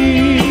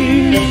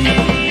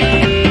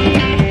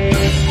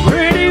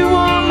 Pretty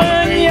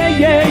woman, yeah,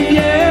 yeah,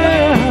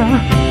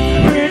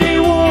 yeah. Pretty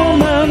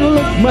woman,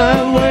 look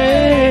my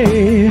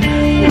way.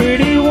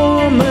 Pretty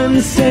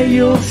woman, say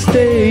you'll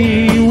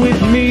stay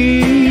with me.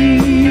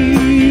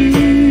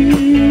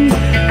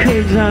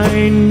 'Cause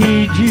I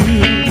need you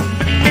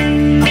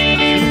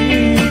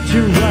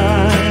to ride.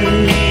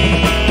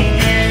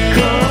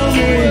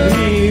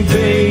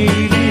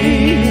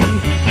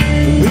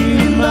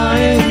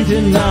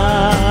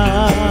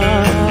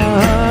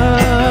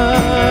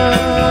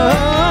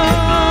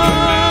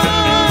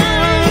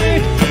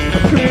 Tonight,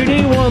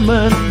 pretty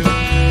woman,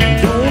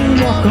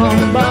 don't walk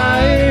on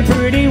by.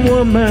 Pretty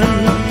woman,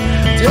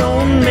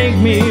 don't make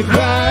me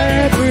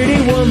cry.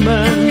 Pretty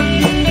woman,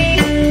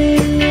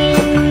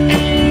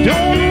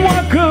 don't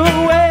walk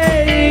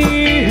away.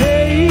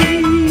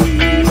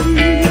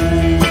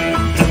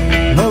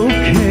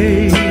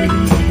 Okay,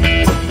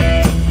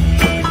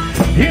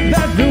 if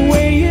that's the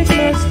way it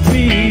must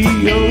be,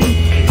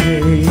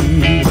 okay.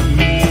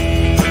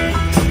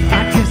 I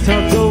guess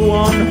I'll go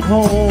on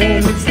home,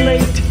 it's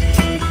late.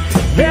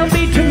 There'll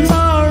be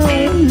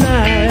tomorrow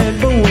night,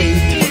 but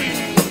wait.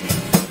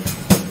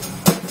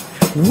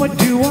 What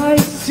do I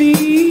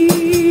see?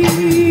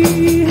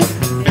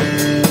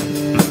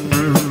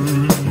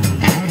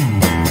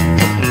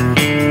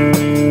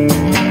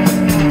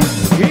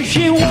 Is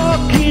she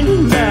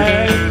walking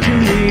back to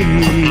me?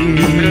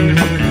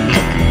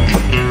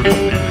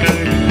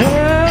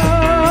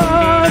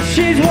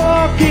 She's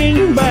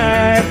walking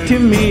back to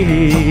me.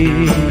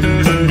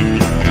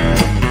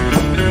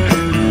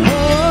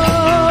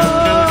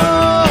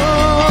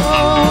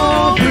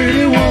 Oh,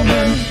 pretty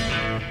woman.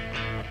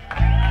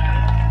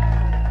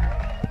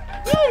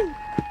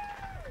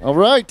 All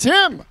right,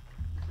 Tim.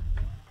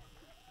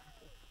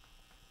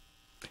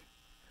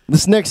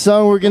 This next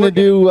song we're gonna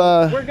do.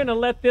 We're gonna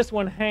let this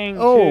one hang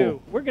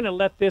too. We're gonna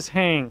let this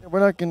hang. We're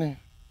not gonna.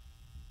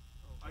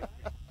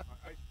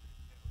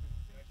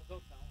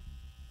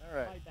 All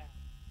right.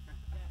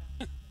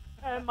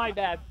 My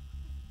bad.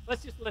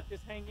 Let's just let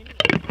this hang anyway.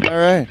 All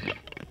right.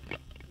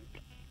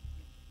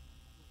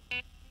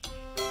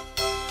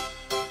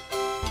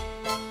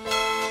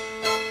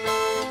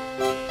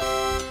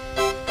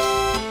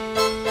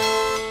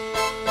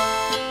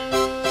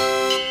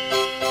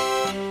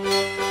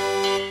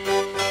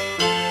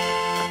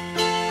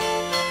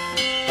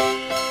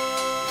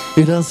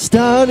 It all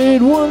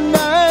started one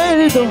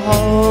night at the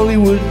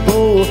Hollywood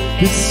Bowl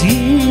to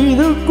see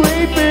the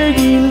great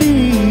Peggy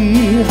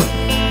Lee.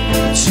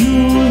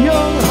 Two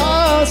young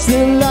hearts,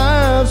 their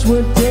lives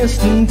were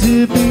destined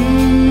to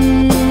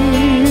be.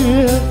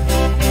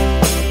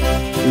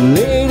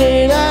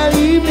 Late night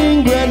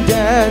evening,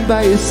 granddad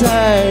by his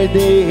side,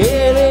 they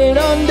headed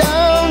on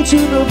down to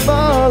the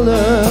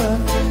parlor.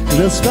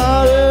 They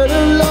started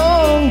a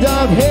long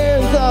dark hair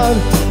and thought,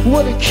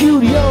 what a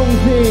cute young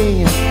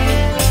thing.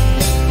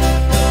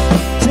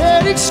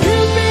 Dad, excuse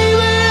me,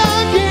 but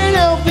I can't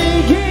help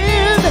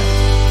thinking,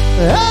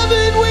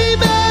 haven't we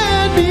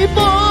met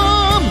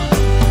before?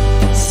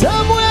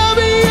 Somewhere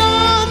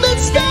beyond the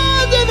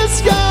stars in the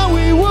sky,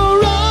 we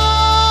were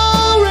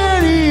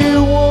already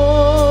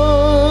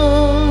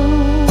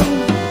one.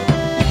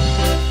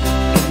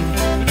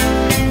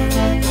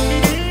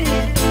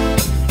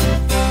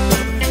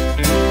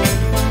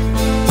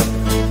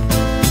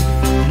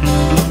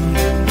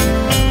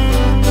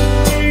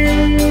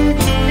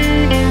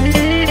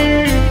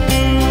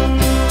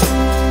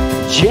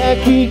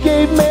 Jackie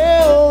gave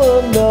Mel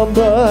a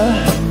number,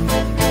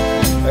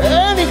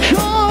 and he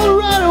called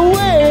right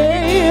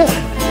away.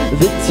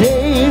 The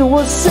date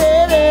was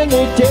set and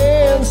they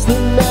danced the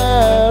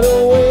night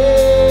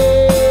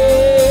away.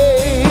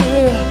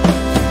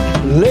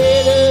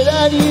 Later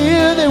that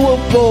year they were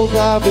both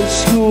out of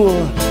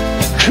school,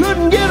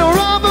 couldn't get her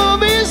off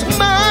of his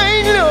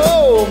mind.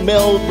 Oh,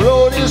 Mel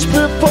wrote his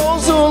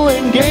proposal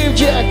and gave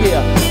Jackie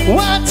a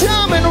white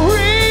diamond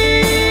ring.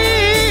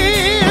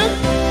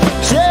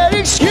 Said,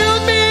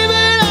 excuse me,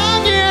 but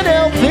I can't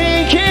help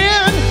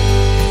thinking,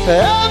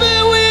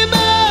 haven't we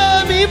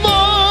met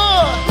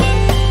before?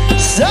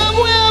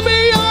 Somewhere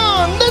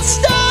beyond the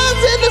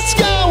stars in the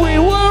sky, we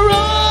were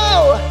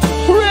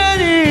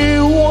already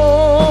one.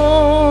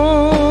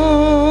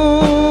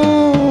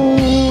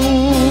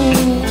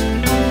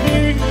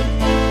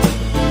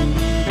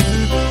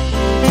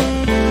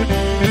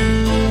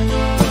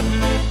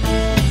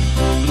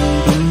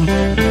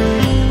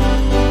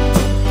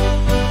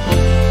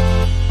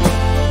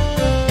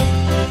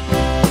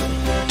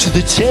 To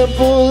the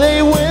temple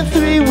they went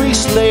 3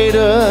 weeks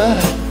later,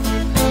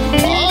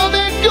 on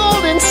that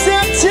golden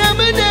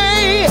September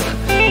day.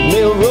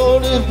 Mel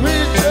wrote a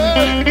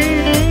return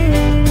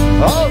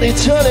all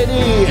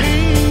eternity.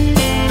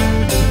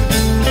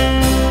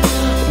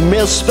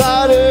 Mel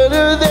spotted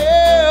her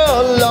there,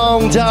 a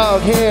long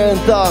dark hair, and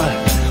thought,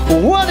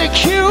 what a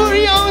cute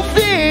young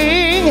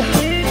thing.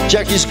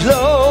 Jackie's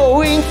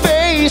glowing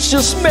face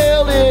just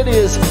melted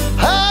his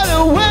heart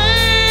away.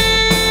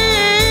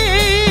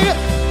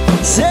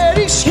 Said,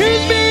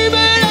 excuse me, but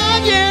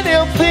I can't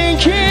help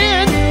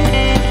thinking,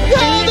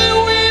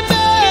 haven't we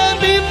met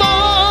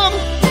before?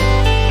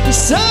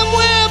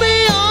 Somewhere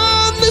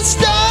beyond the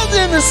stars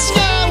in the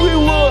sky, we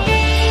were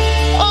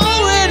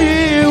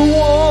already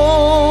one.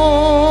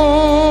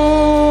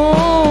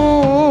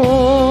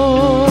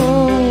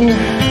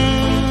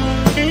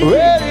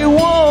 Already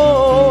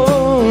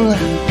one.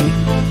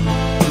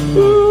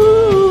 Ooh.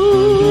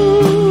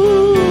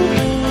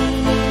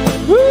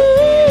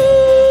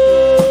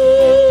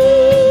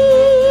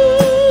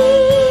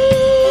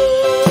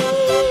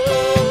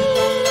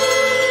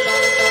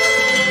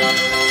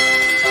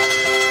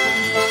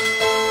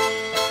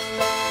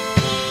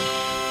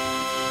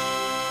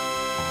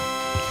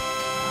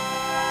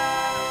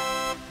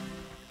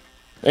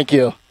 Thank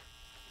you.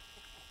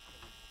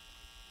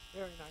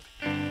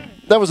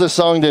 That was a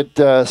song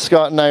that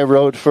Scott and I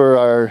wrote for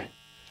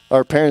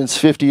our parents'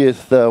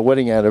 50th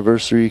wedding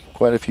anniversary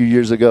quite a few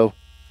years ago.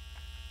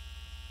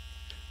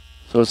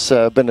 So it's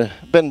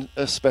been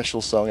a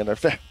special song in our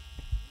family.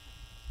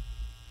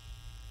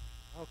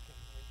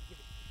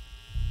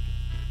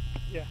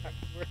 Yeah,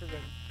 we're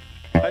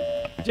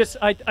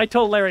ready. I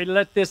told Larry,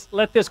 let this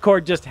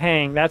chord just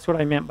hang. That's what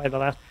I meant by the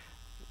last.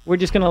 We're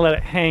just gonna let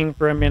it hang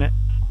for a minute.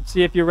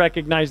 See if you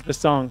recognize the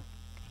song.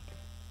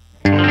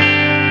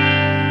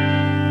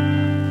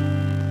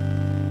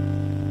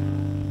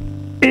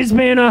 It's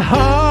been a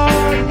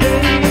hard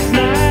day's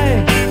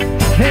night,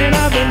 and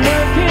I've been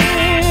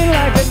working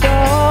like a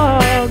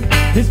dog.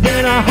 It's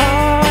been a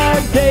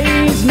hard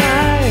day's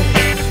night.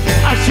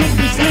 I should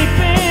be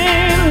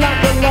sleeping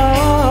like a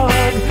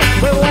log,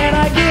 but when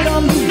I get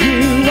on to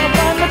you, I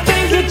find the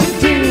things that you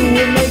do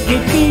will make me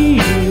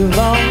feel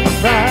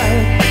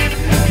alright.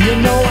 You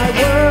know I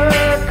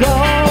work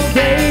all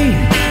day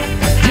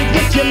to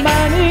get your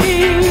money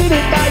to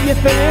buy your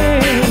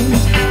things,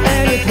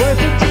 and it's worth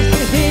it just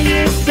to hear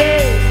you say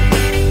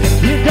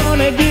you're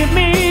gonna give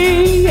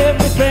me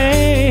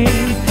everything.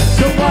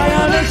 So why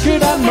on earth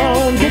should I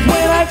moan? 'Cause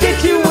when I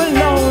get you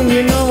alone,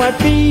 you know I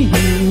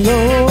feel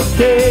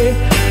okay.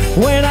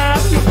 When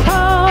I'm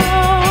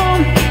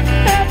home,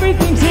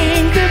 everything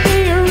seems to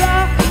be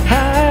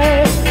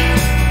right.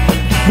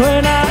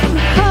 When I'm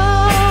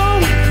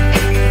home,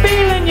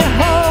 feeling you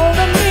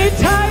holding me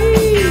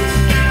tight,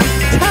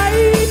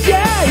 tight,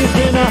 yeah. It's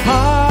been a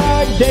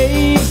hard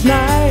day's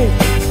night,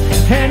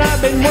 and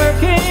I've been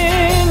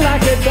working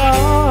like a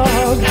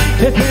dog.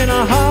 It's been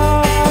a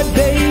hard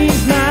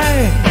day's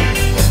night.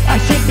 I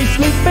should be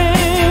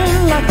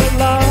sleeping like a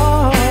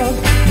log,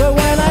 but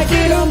when I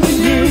get home to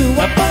you,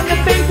 I find the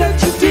things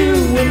that you do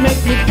will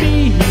make me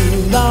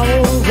feel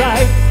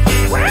alright.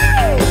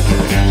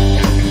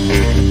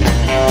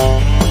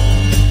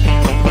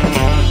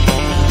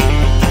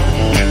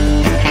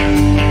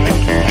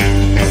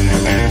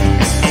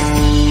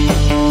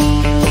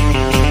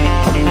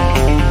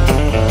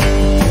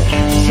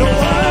 So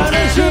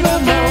why should I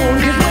moan?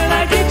 'Cause when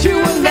I get you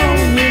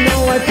alone, you know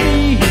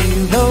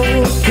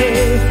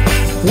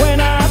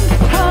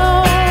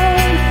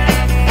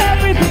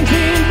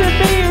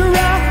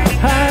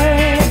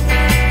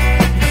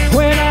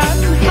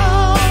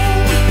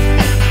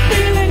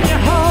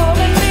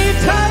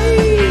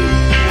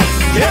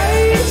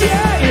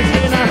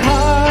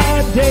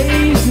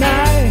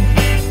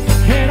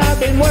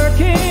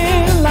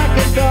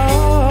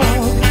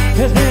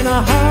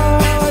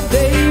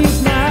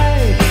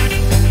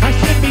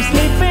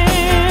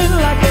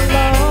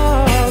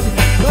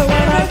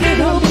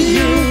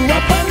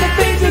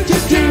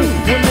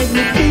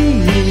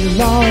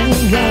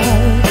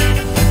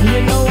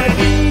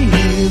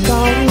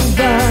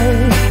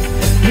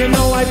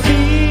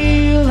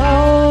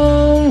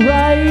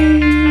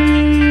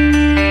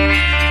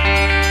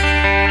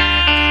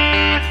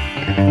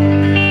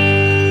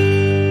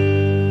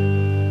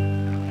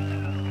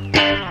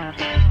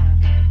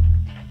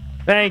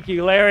Thank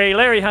you, Larry.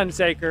 Larry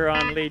Hunsaker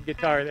on lead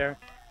guitar there.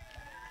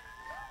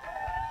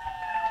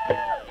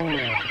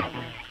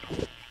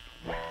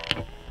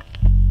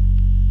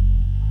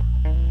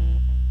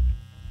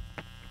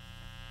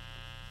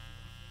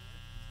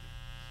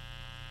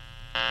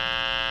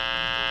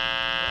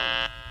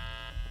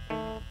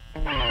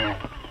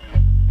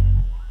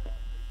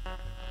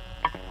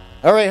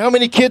 All right, how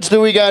many kids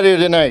do we got here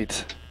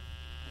tonight?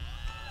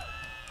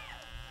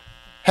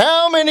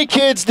 How many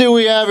kids do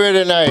we have here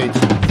tonight?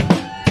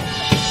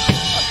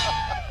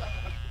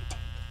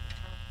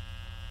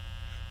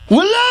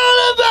 Well,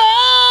 all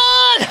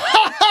about!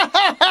 Ha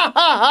ha ha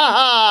ha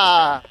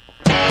ha!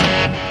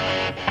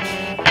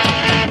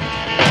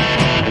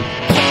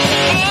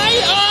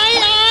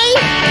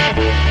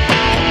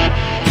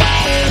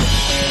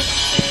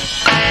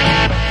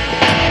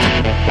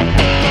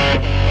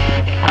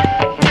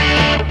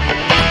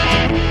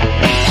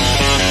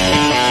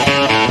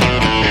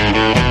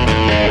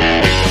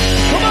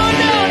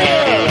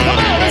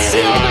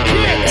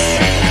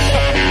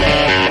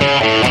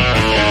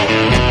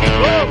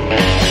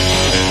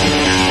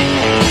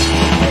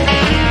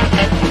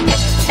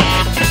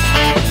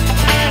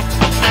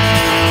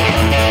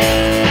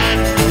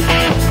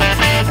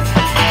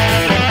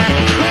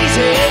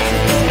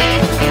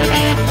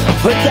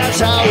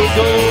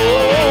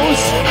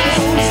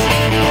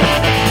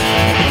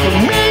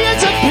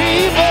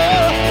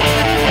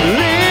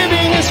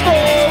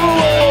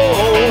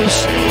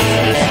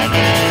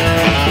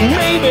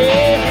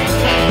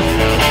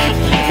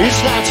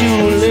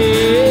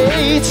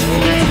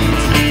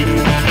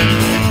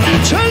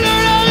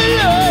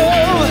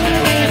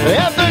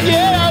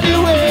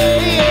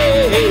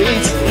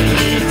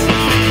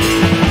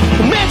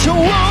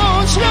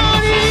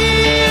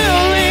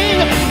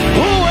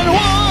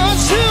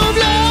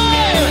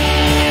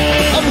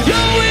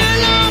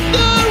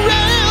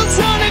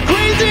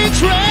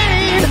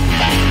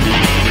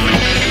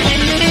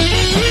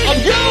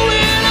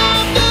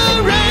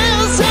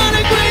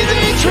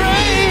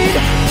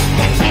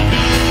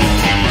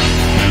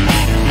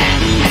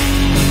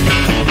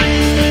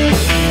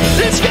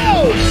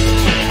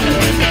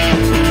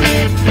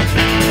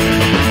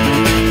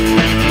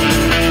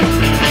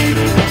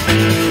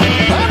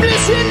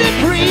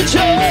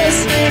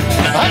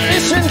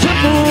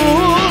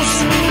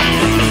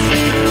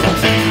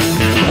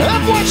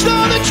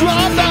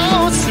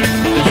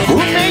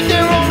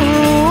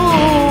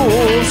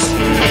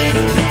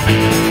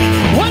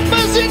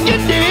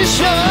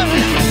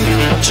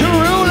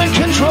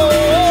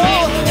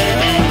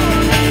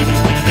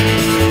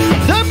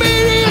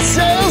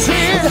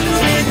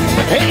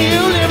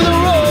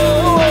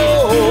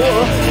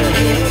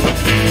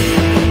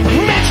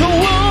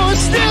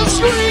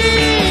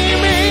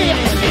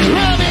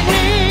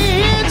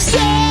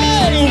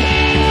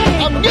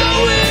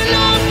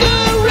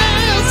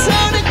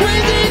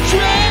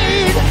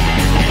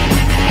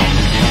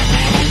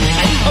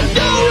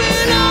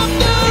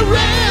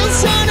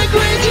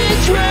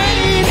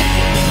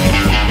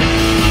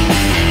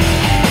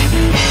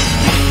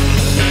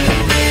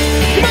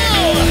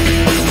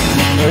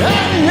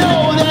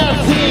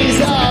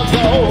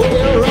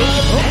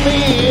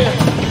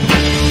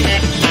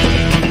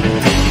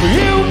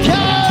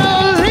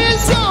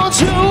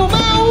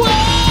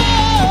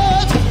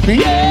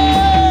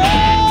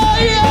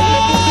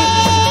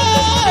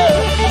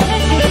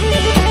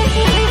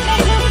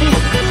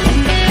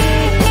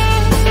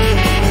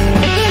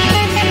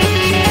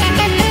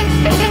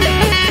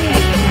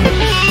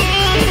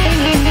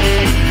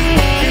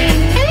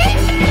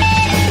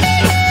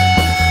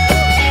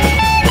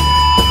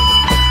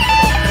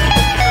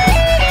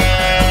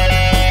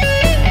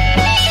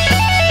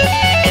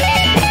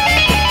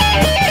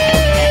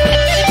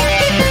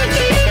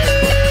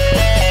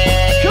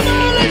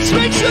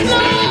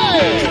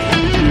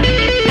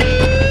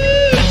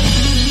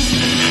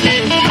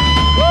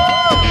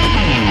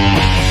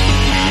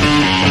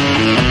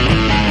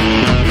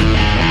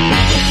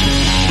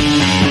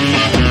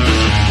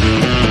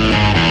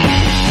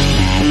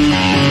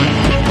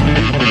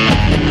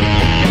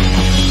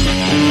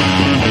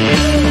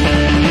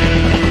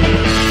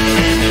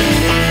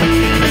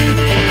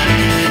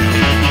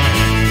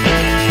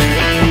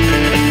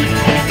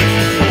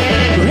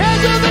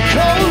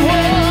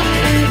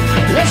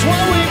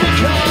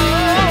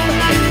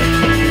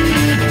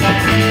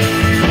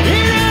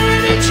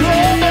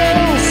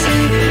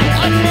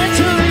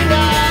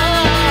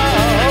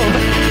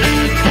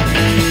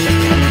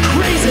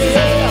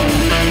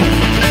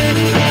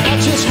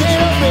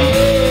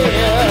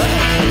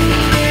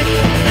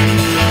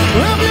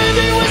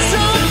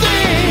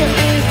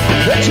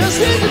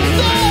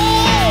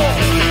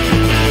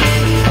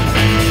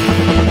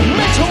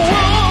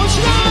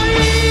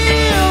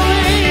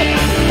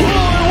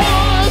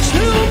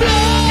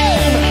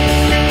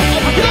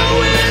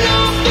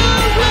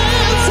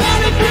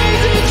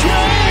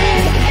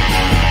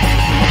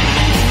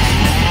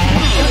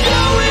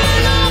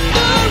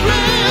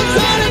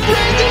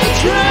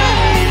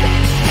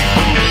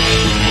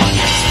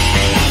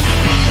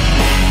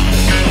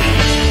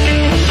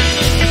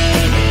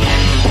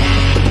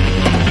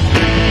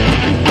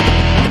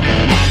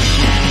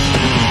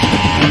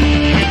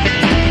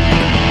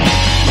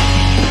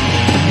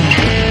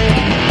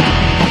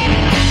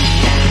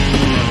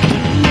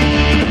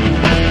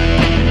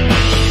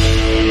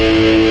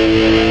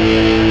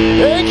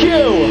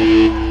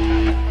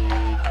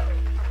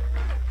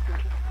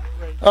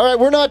 right,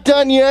 we're not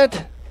done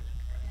yet.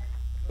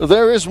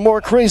 There is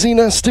more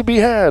craziness to be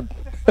had.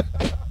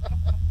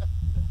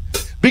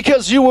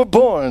 Because you were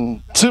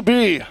born to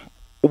be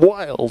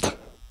wild.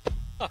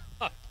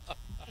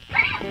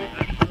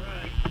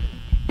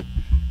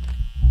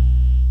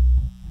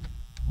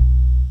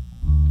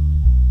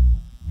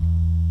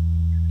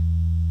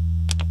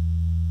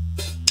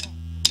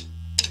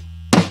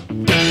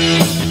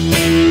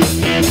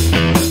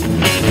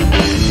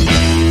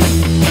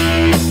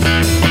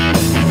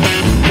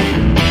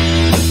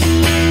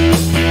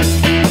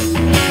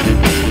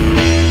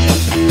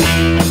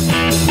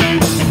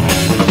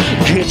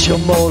 Get your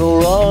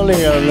motor rolling,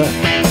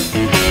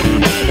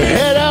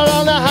 head out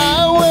on the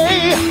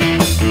highway,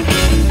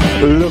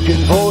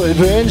 looking for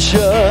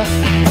adventure,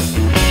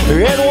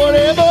 and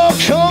whatever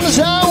comes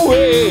our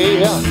way.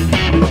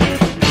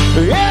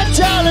 Yeah,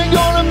 darling,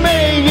 gonna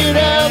make it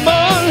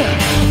happen,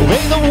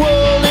 make the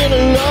world in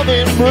a love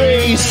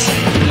embrace,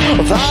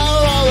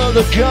 fire all of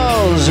the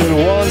guns in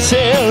one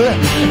cell,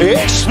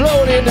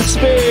 explode into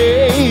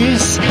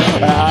space.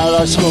 I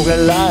like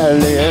smoking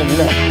lightning,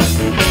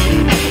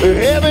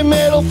 heavy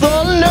metal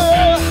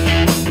thunder,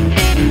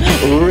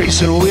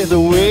 racing with the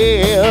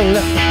wind,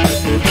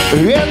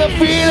 and the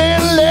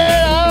feeling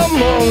that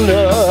I'm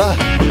under.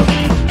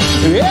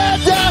 Yeah,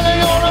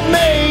 darling, gonna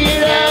make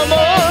it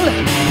happen,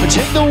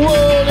 take the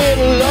world in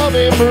a love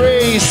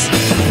embrace,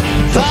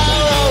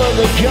 fire all of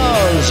the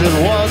guns in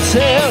one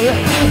cell,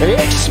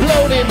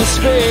 explode into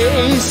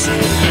space.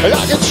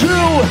 Like a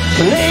true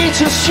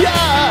nature's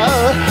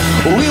child,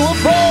 we were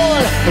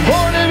born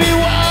to be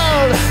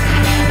wild.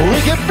 We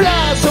can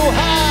fly so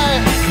high,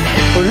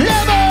 we're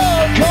never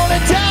gonna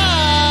die.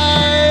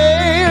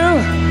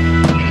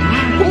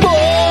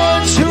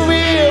 Born to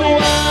be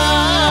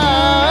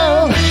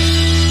wild.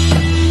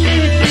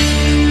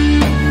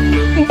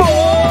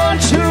 Born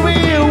to be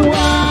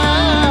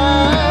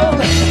wild.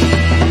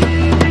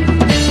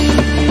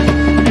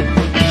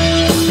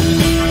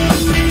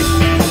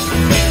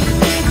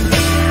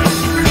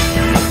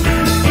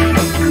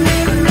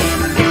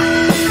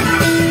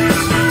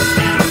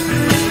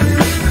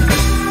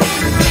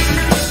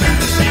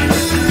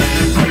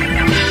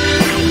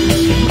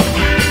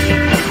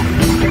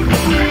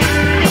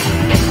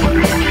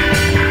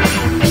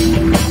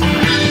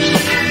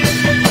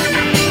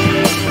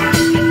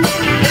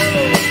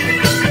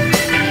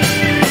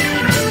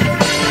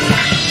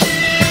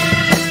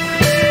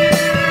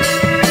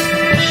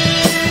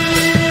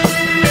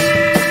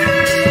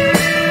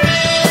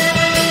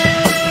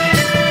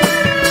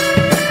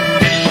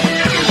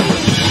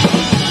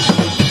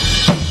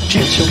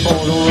 Get your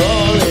motor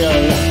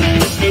rolling,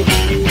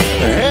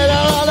 head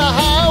out on the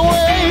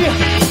highway,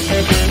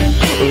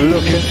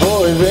 looking for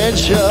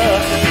adventure,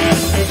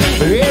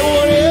 and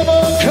whatever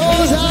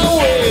comes our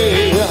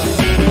way.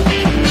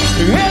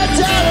 Yeah,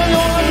 darling,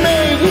 gonna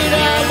make it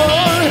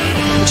happen,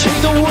 take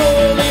the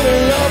world in a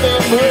love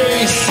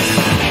embrace,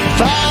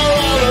 fire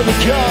all of the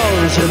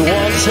guns in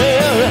one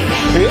cell,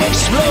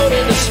 explode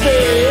into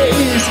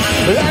space.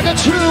 Like a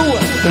true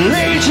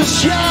nature's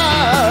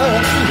child,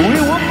 we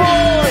were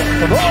born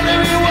to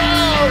be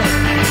wild.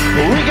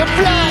 We can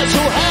fly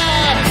so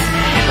high,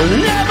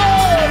 never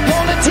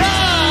gonna die.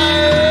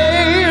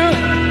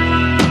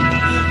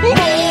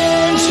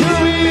 Born to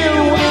be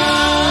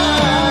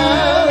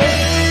wild.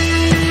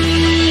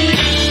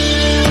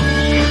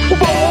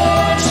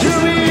 Born to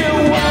be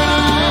wild.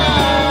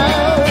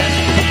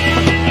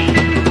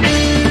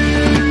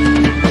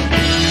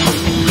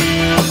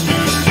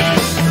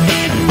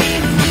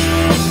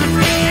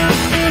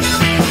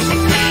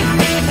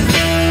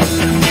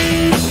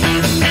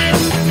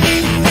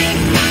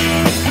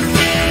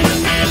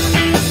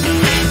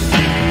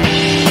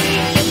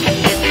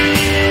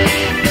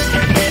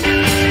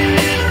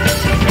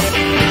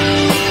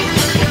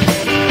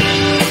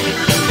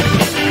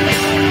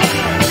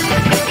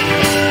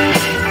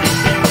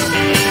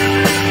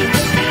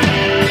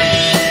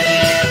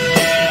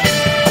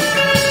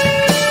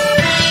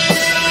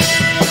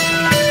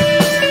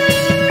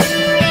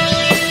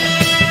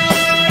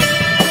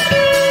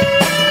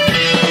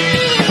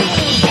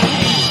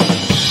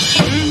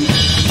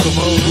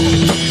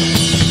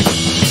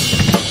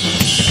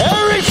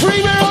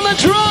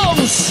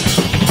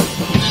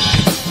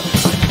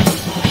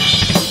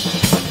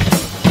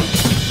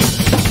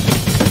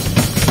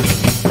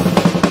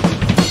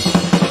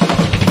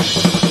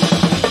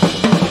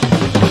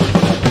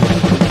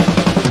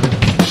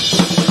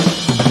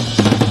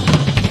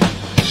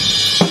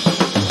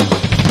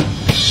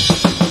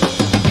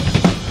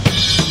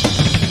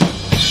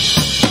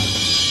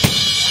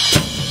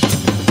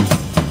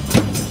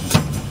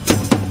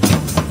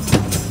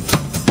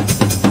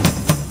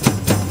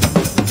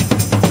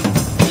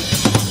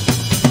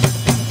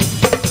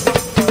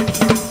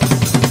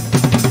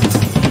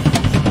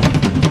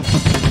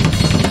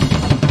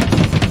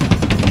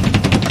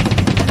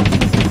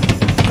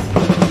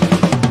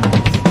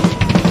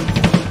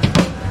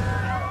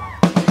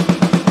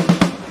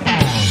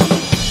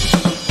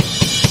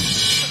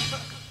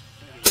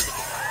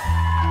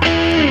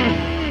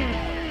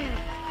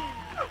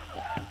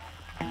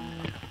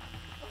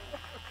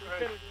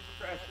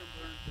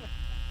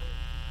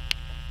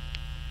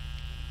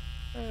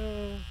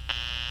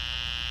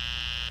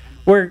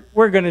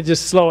 We're going to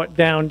just slow it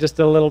down just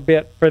a little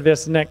bit for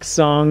this next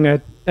song,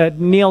 a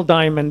Neil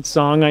Diamond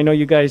song. I know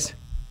you guys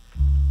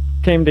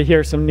came to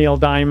hear some Neil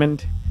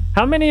Diamond.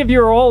 How many of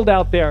you are old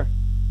out there?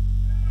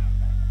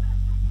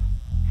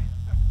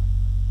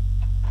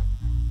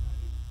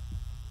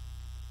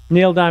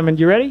 Neil Diamond,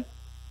 you ready?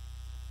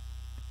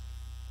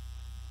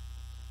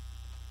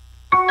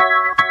 I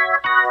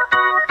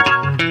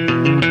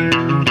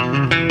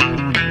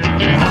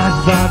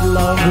thought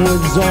love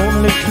was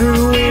only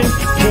true in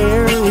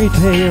fairy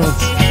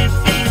tales,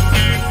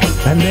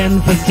 and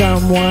then for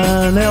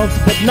someone else,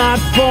 but not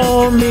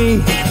for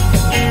me.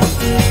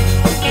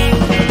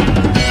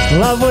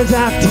 Love was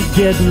out to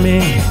get me,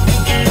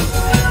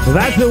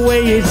 that's the way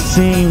it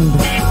seemed.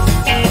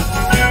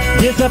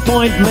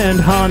 Disappointment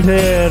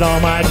haunted all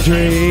my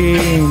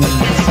dreams.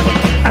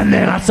 And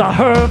then I saw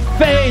her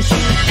face.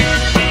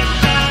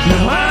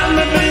 Now I'm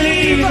a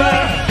believer.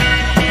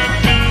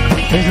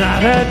 There's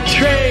not a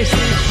trace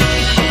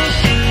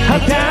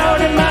of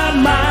doubt in my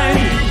mind.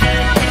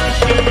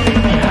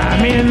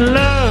 I'm in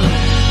love.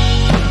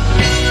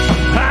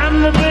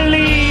 I'm a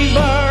believer.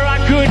 I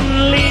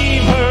couldn't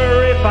leave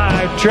her if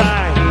I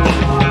tried.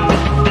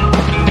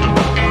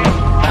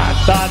 I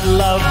thought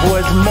love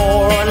was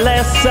more or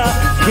less a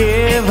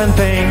given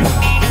thing.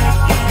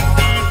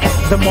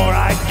 The more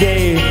I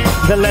gave,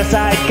 the less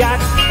I got.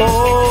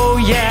 Oh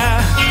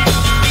yeah.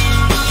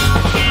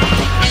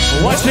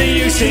 What's the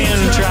use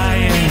in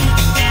trying?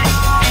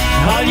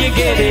 All you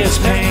get is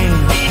pain.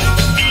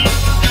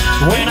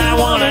 When I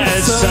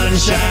wanted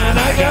sunshine,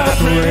 I got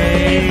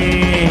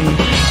rain.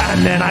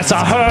 And then I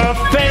saw her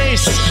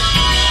face.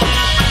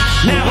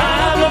 Now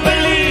I'm a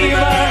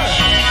believer.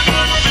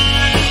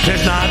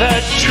 There's not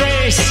a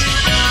trace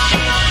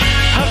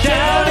of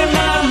doubt in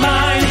my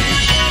mind.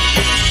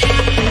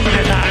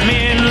 And I'm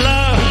in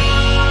love.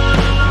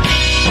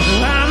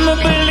 I'm a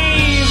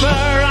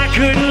believer. I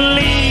couldn't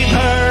leave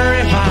her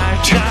if I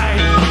tried.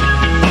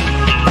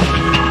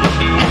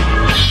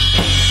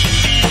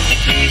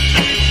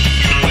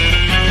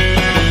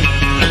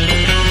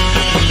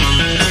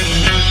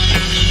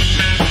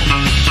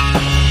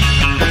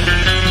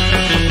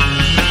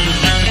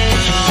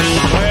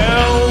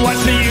 Well,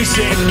 what's the use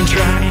in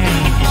trying?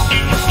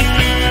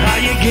 All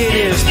you get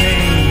is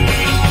pain.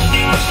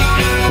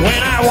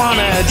 When I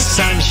wanted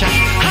sunshine,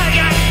 I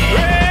got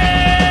rain.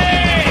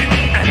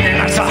 And then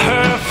I saw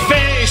her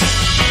face.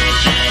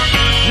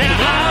 Now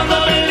I'm a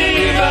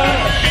believer.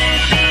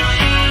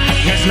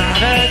 There's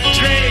not a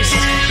trace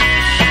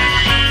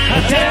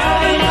of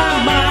doubt in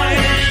my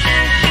mind.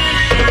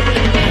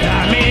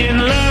 I'm in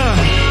love.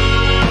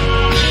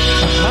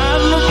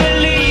 I'm a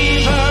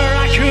believer.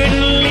 I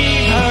couldn't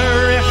leave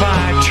her if I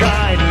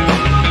tried.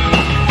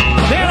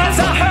 Then I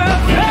saw her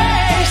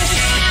face.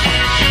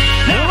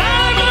 Now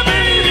I'm a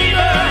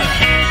believer.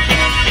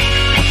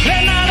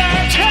 There's not a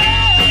trace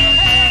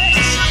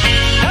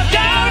of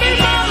doubt in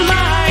my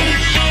mind.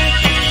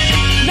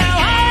 Now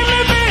I'm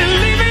a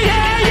believer.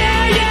 Yeah,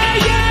 yeah, yeah,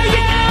 yeah,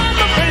 yeah. I'm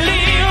a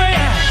believer.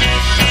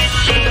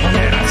 And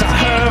then I saw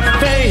her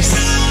face.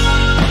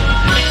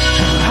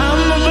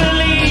 I'm a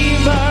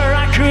believer.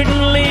 I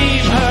couldn't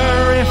leave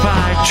her if I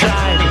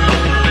tried.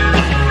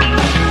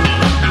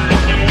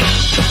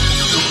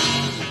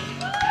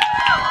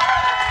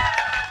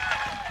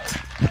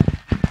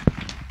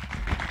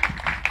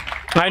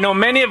 I know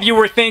many of you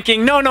were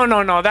thinking, no,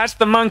 that's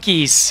the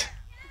Monkees.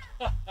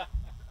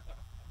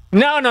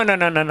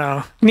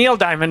 No. Neil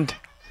Diamond.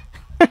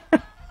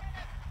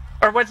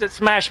 Or was it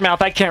Smash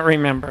Mouth? I can't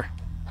remember.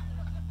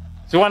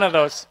 It's one of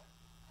those.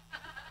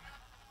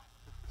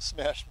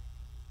 Smash.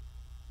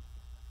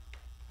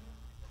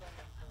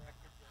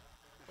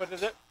 What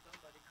is it?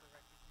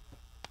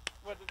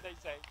 What did they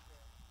say?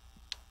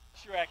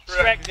 Shrek.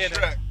 Shrek did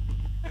it.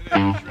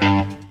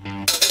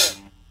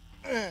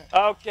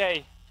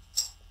 Okay.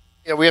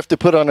 Yeah, we have to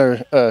put on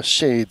our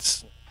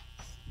shades.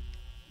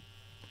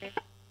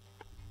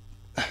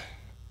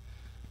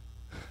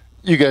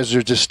 You guys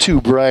are just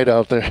too bright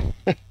out there.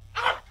 That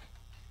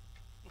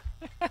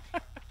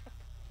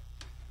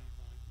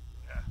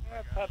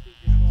puppy's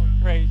just going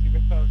crazy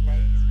with those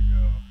lights.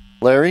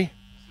 Larry?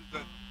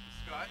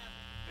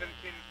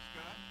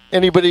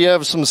 Anybody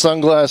have some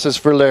sunglasses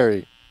for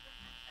Larry?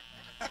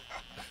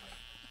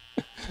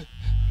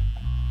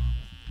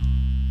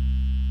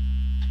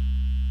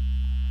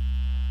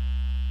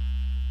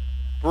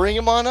 Bring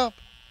him on up.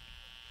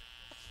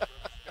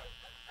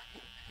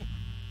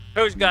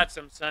 Who's got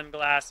some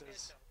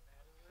sunglasses?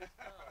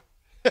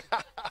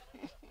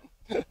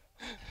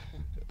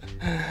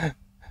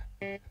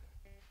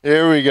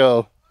 Here we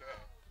go.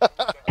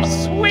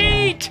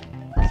 Sweet!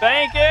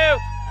 Thank you!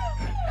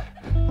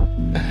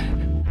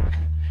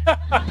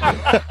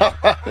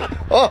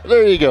 Oh,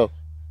 there you go.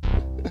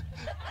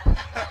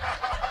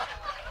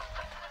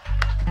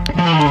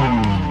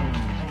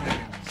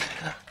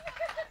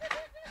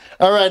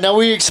 All right, now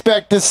we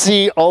expect to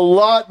see a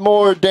lot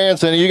more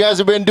dancing. You guys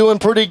have been doing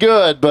pretty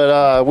good,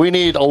 but we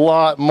need a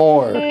lot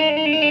more.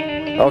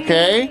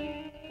 Okay.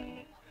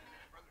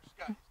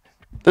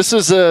 This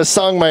is a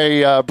song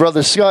my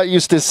brother Scott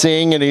used to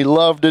sing, and he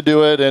loved to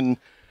do it, and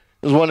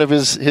it was one of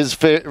his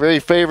very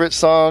favorite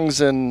songs,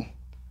 and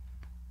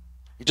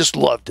he just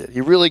loved it.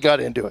 He really got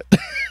into it.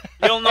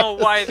 You'll know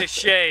why the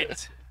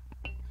shades.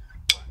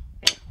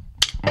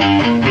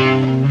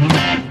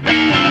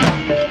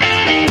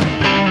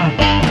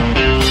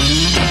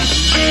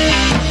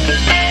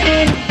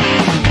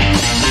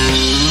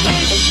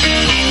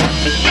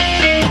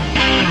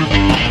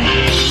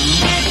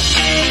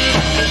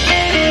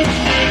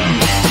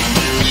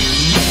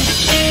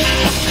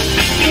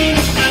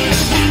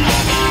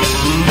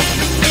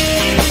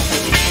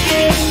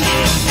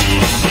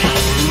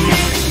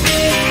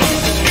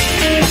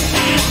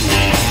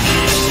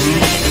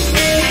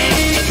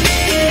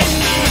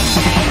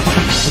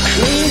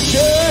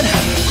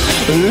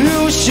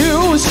 Loose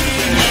shoes,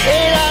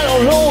 and I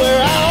don't know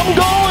where I'm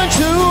going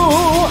to.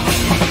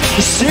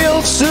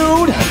 Silk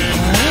suit,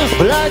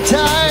 black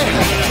tie,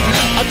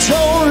 I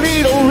don't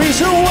need a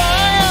reason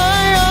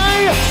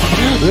why.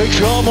 They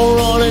come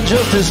running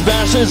just as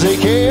fast as they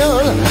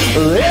can.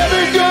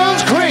 Every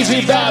girl's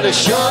crazy about a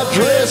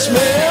sharp-dressed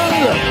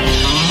man.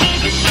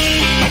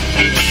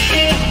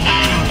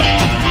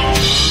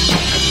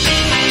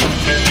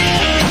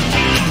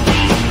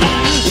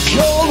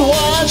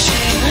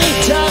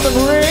 Diamond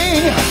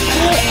ring,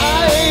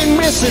 I ain't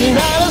missing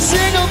not a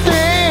single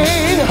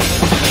thing.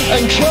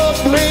 And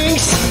cuff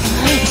links,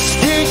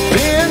 stick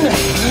pin,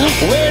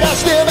 when I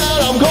step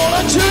out I'm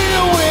gonna do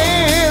you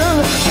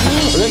in.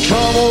 They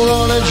come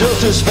running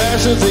just as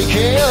fast as they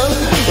can.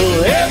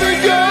 Every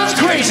girl's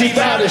crazy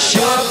about a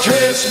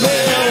sharp-dressed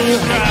man.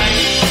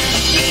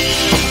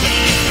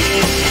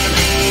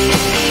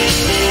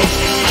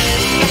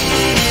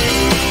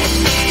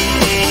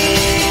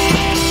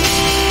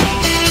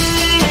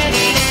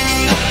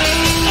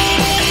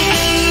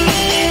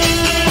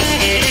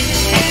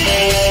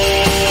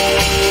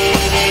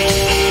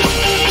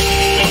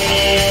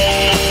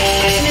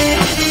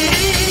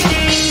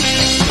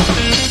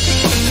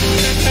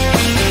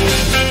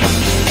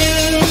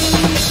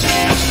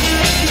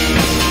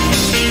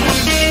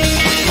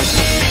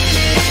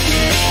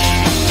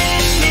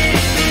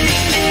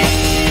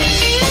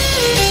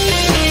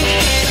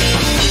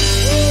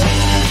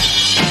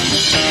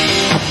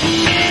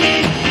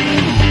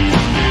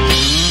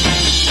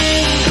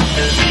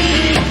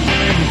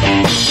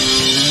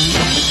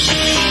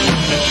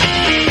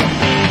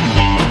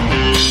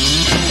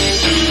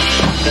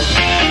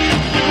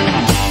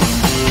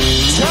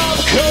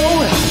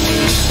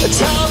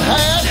 Top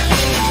hat,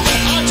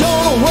 I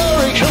don't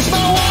worry cause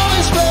my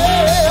wallet's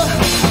bare.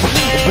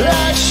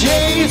 Black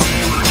shades,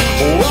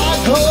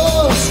 white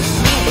gloves,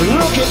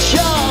 looking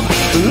sharp,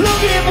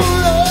 looking for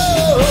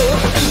love.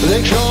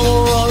 They come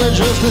running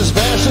just as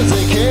fast as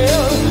they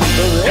can.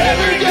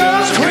 Every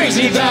girl's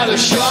crazy about a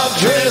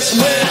sharp-dressed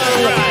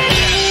man.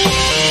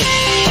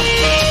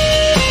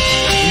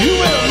 You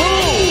better move.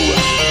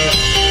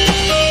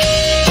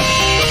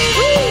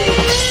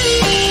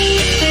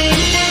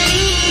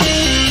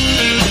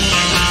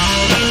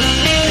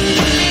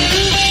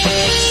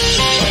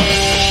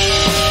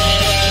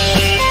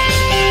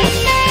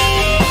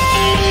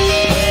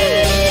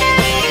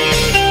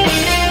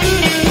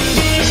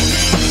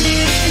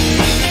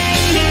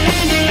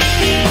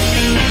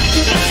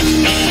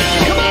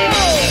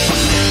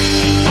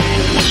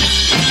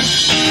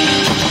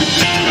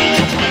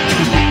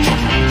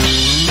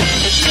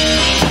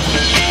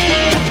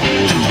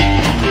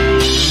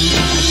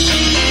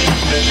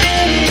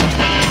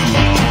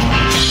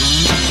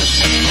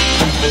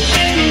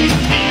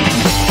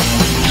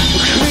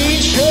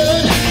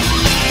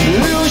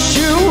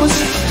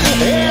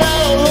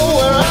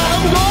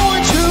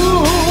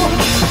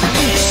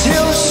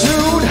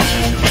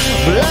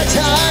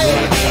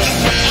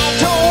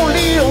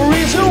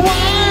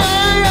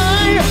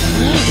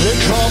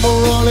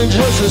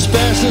 Just as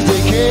fast as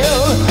they can.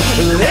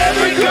 And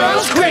every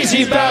girl's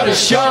crazy about a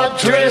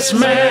sharp-dressed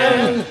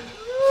man.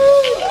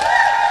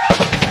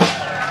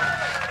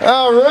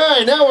 All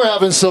right, now we're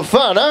having some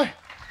fun, huh?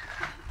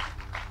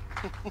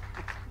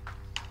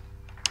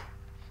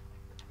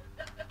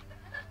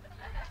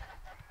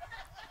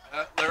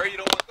 Larry, you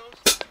don't want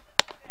those?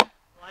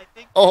 Well, I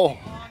think oh.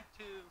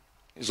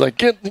 He's like,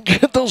 get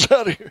those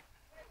out of here.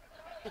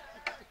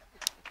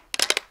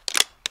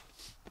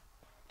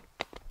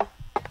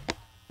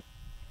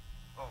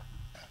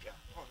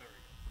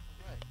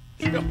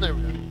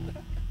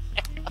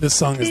 This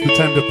song is the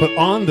time to put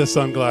on the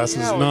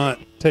sunglasses, not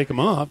take them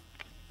off.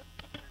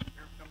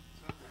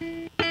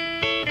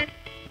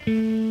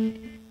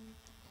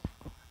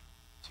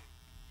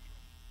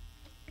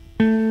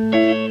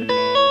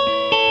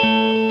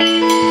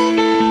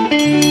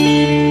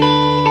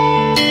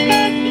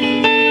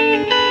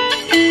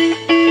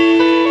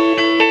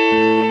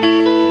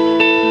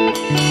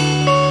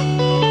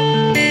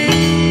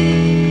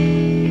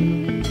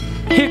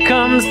 Here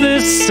comes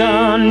the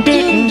sun,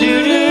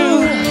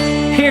 doo-doo-doo.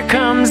 Here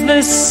comes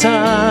the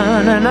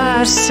sun, and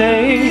I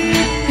say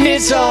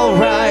it's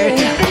alright.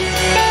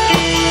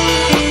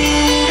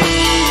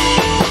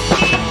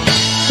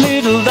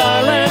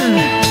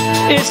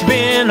 It's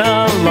been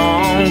a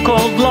long,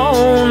 cold,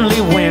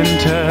 lonely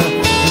winter.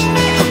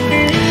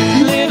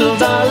 Little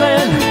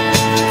darling,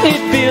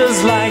 it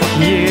feels like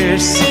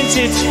years since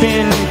it's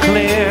been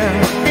clear.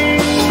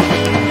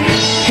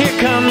 Here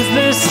comes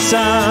the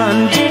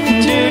sun,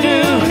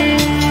 doo-doo-doo.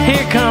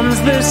 Here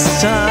comes the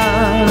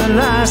sun, and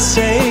I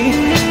say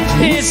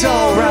it's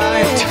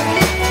alright.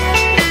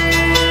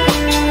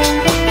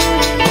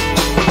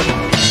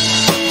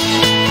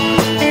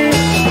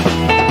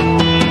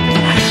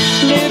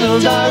 Little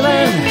darling,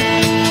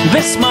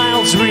 the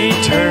smiles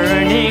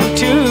returning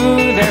to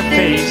their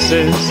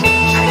faces.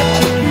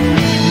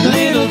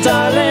 Little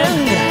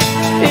darling,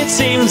 it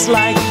seems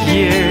like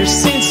years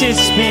since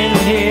it's been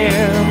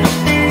here.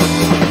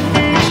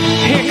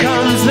 Here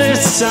comes the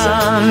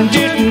sun,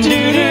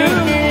 doo-doo-doo.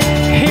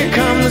 Here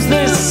comes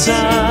the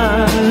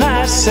sun,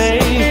 I say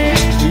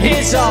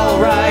it's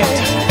alright.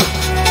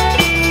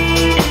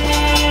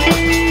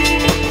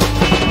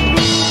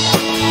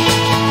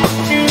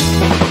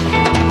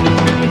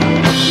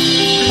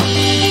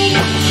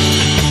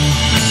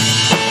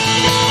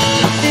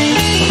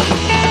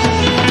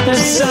 The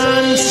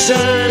sun,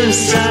 sun,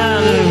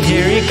 sun,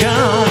 here he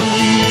comes.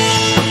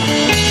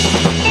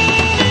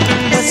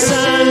 The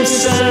sun,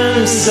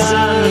 sun,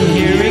 sun,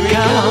 here he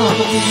comes.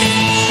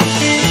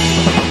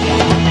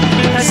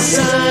 The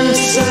sun,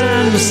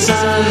 sun,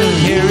 sun,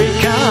 here he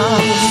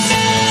comes.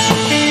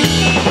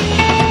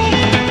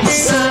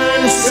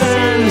 Sun,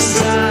 sun,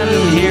 sun,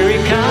 here he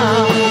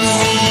comes.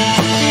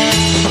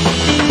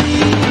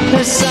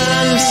 The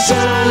sun,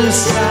 sun,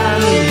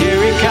 sun,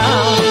 here he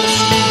comes.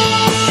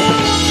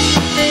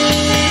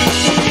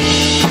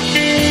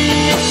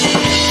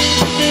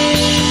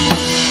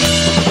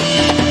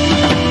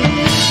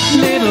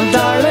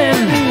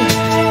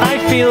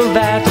 Feel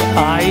that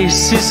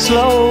ice is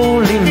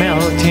slowly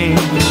melting.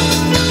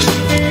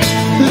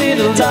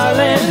 Little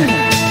darling,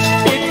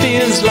 it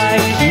feels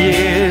like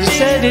years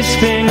that it's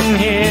been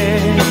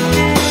here.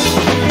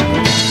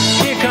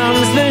 Here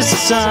comes the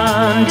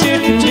sun,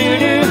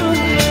 doo-doo-doo.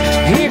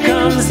 Here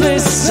comes the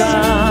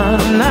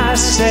sun, I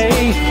say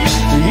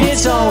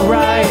it's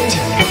alright.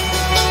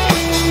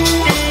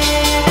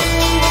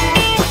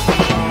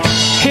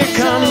 Here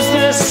comes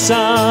the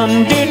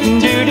sun,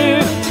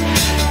 doo-doo-doo.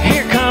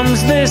 Here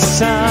comes the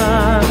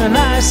sun, and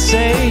I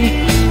say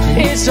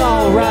it's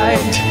alright.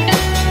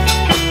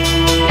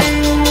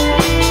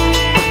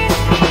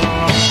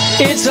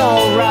 It's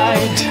alright.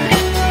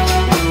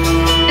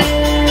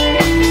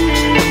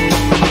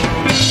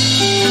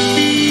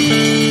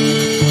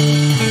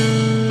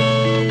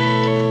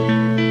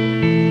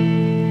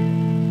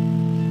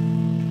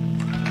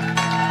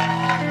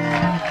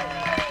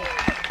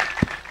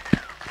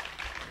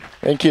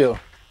 Thank you.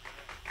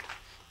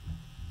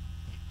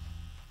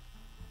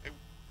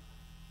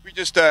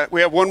 We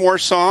have one more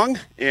song,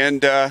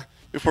 and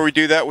before we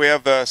do that, we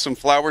have some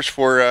flowers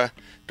for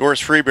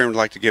Doris Freebairn would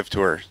like to give to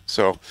her.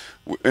 So,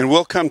 and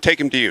we'll come take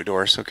them to you,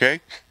 Doris.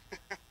 Okay?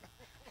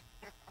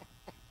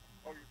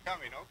 Oh, you're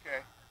coming.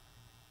 Okay.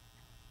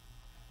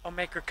 I'll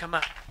make her come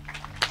up.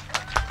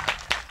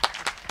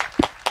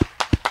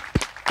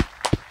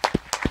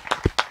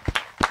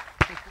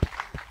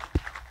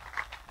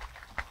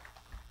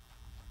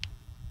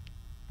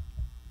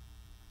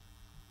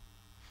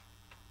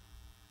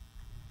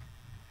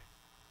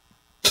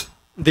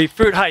 The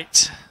Fruit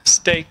Heights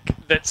Steak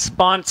that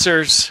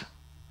sponsors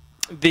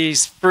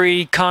these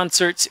free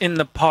concerts in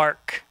the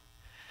park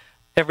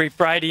every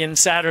Friday and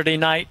Saturday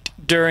night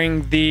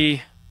during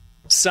the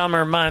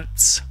summer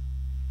months.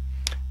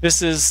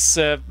 This is,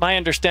 my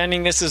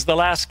understanding, this is the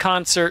last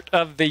concert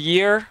of the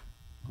year,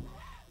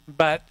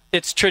 but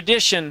it's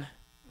tradition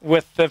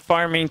with the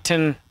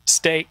Farmington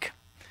Steak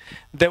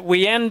that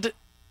we end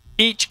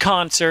each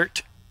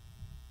concert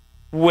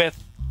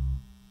with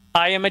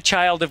I Am a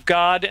Child of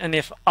God, and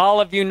if all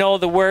of you know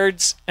the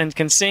words and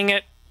can sing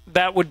it,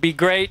 that would be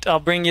great. I'll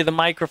bring you the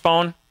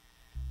microphone,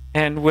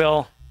 and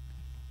we'll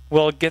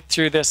get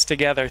through this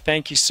together.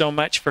 Thank you so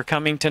much for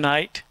coming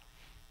tonight.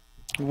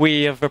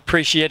 We have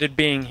appreciated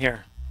being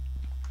here.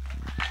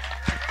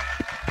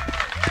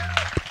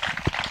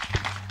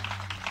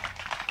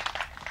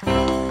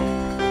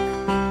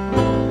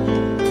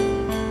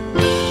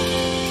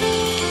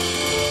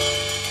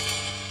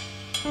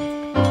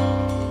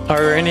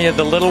 Are any of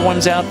the little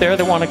ones out there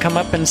that want to come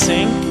up and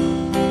sing?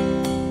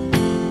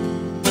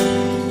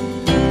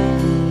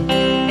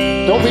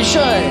 Don't be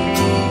shy.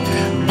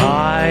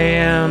 I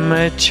am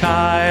a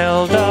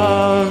child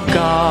of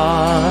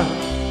God,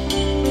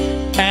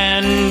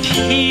 and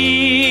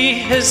He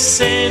has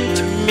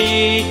sent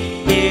me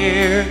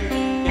here,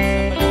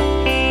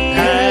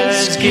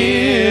 has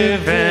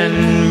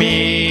given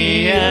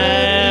me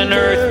an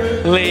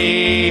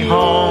earthly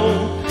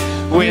home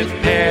with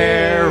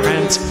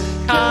parents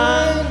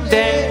kind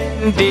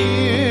and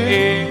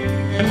dear.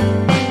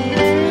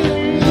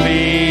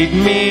 Lead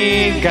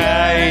me,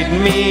 guide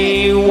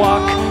me,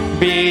 walk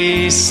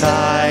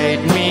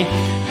beside me,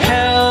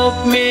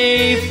 help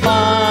me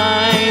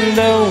find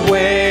the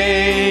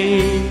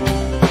way.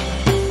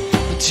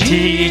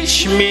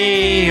 Teach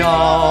me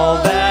all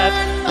that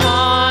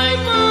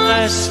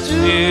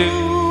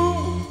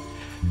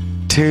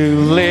to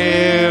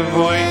live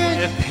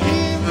with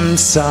him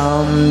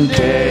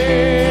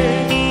someday.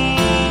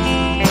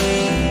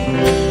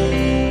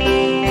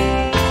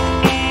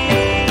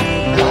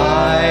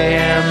 I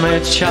am a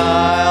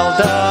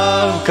child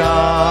of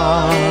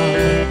God,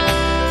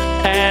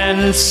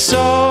 and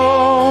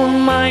so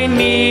my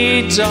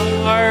needs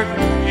are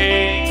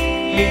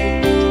great.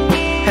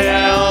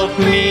 Help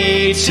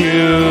me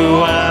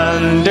to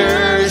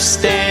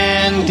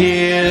understand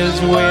his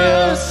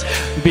will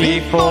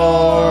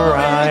before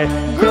I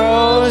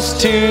grows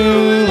too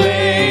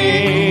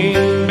late.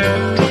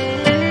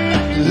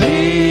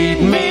 Lead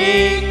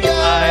me,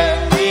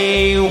 guide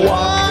me,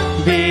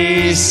 walk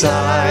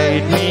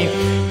beside me,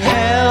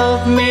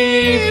 help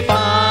me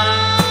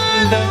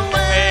find the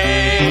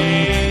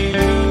way.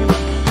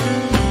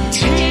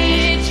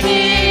 Teach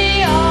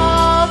me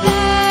all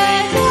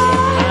that I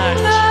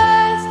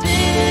must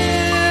do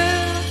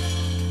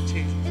to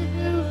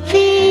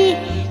be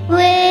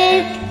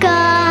with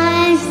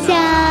God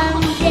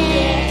someday.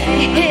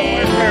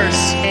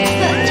 Verse.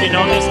 Do you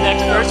know this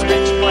next verse?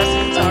 Rich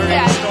blessings are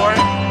in store. I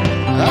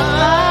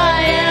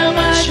am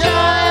a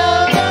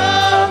child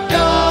of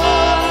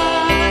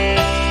God.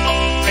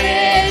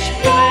 Rich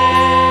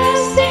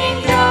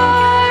blessings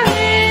are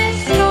in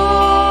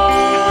store.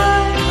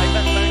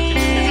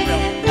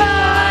 I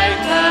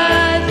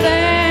must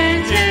learn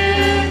to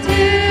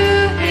do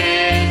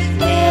his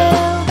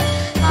will.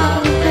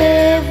 I'll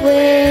live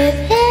with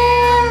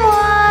him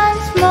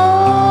once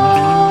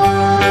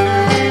more.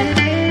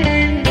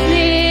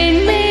 Lead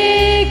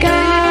me,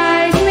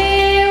 guide me,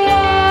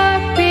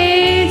 walk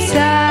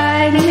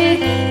beside me,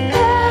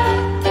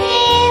 help me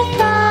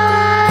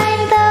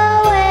find the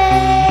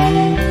way.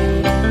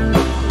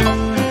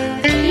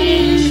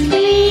 Teach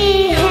me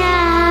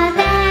how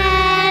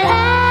that I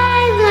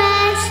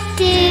must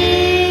do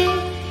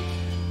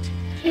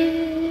to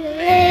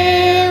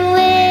live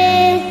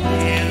with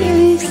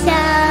him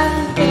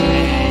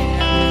someday.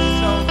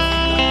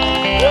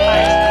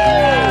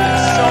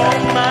 So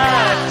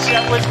much.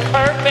 That was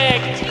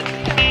perfect.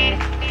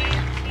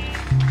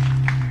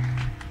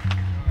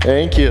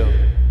 Thank you.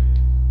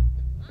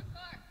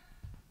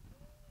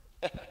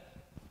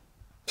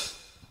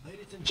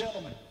 Ladies and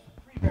gentlemen,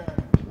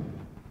 Freebairn.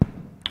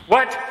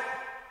 What?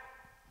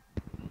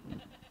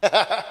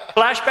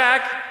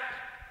 Flashback?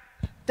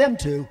 Them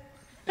two.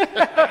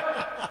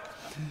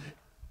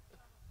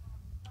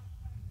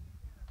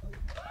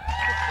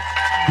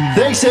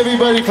 Thanks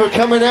everybody for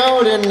coming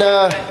out, and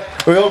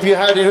we hope you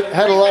had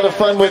a lot of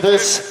fun with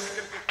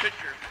us.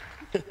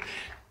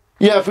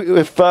 Yeah,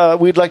 if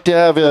we'd like to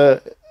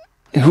have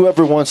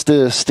whoever wants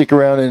to stick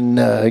around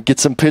and get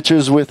some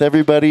pictures with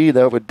everybody,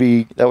 that would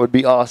be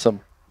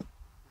awesome.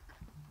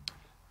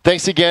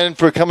 Thanks again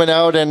for coming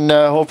out, and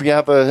hope you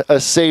have a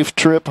safe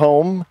trip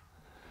home.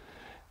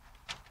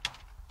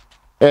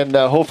 And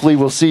hopefully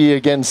we'll see you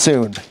again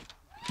soon.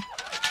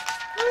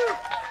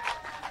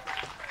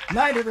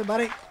 Night,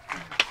 everybody.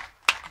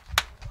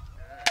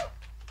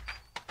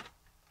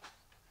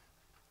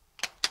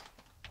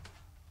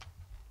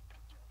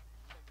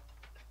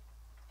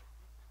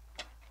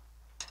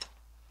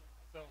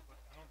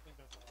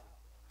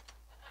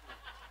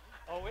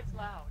 Oh, it's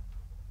loud.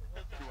 It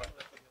is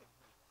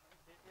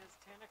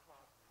 10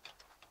 o'clock.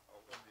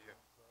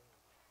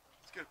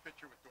 Let's get a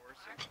picture with Doris.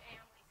 Coming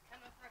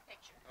for a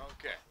picture.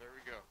 Okay, there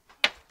we go.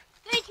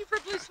 Thank you for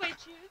blue suede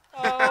shoes.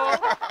 Oh,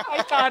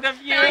 I thought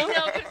of you. I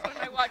know, because when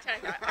I walked in, I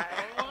thought, I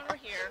don't want her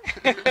here.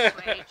 Blue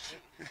suede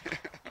shoes.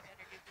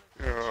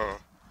 Oh,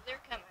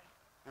 They're coming.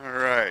 all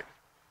right.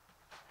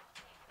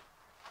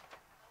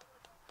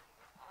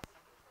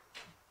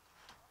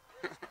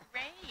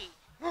 Great.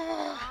 We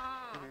got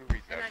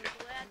And I'm you.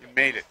 glad You that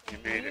made it. You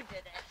made you it. did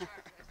it.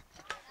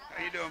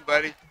 How you doing,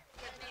 buddy?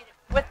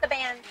 With the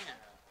band.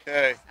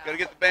 Okay, gotta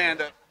get the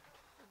band up.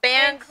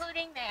 Band.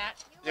 Including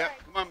Matt. Yep,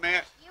 come on,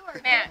 Matt. You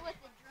were Matt. With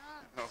the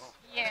drums. Oh.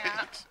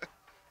 Yeah.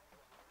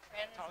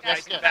 Tall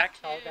guys in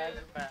back. Tall guys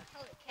in back.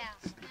 Holy cow.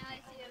 Now I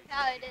see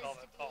how it is to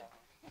be.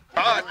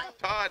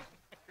 Todd.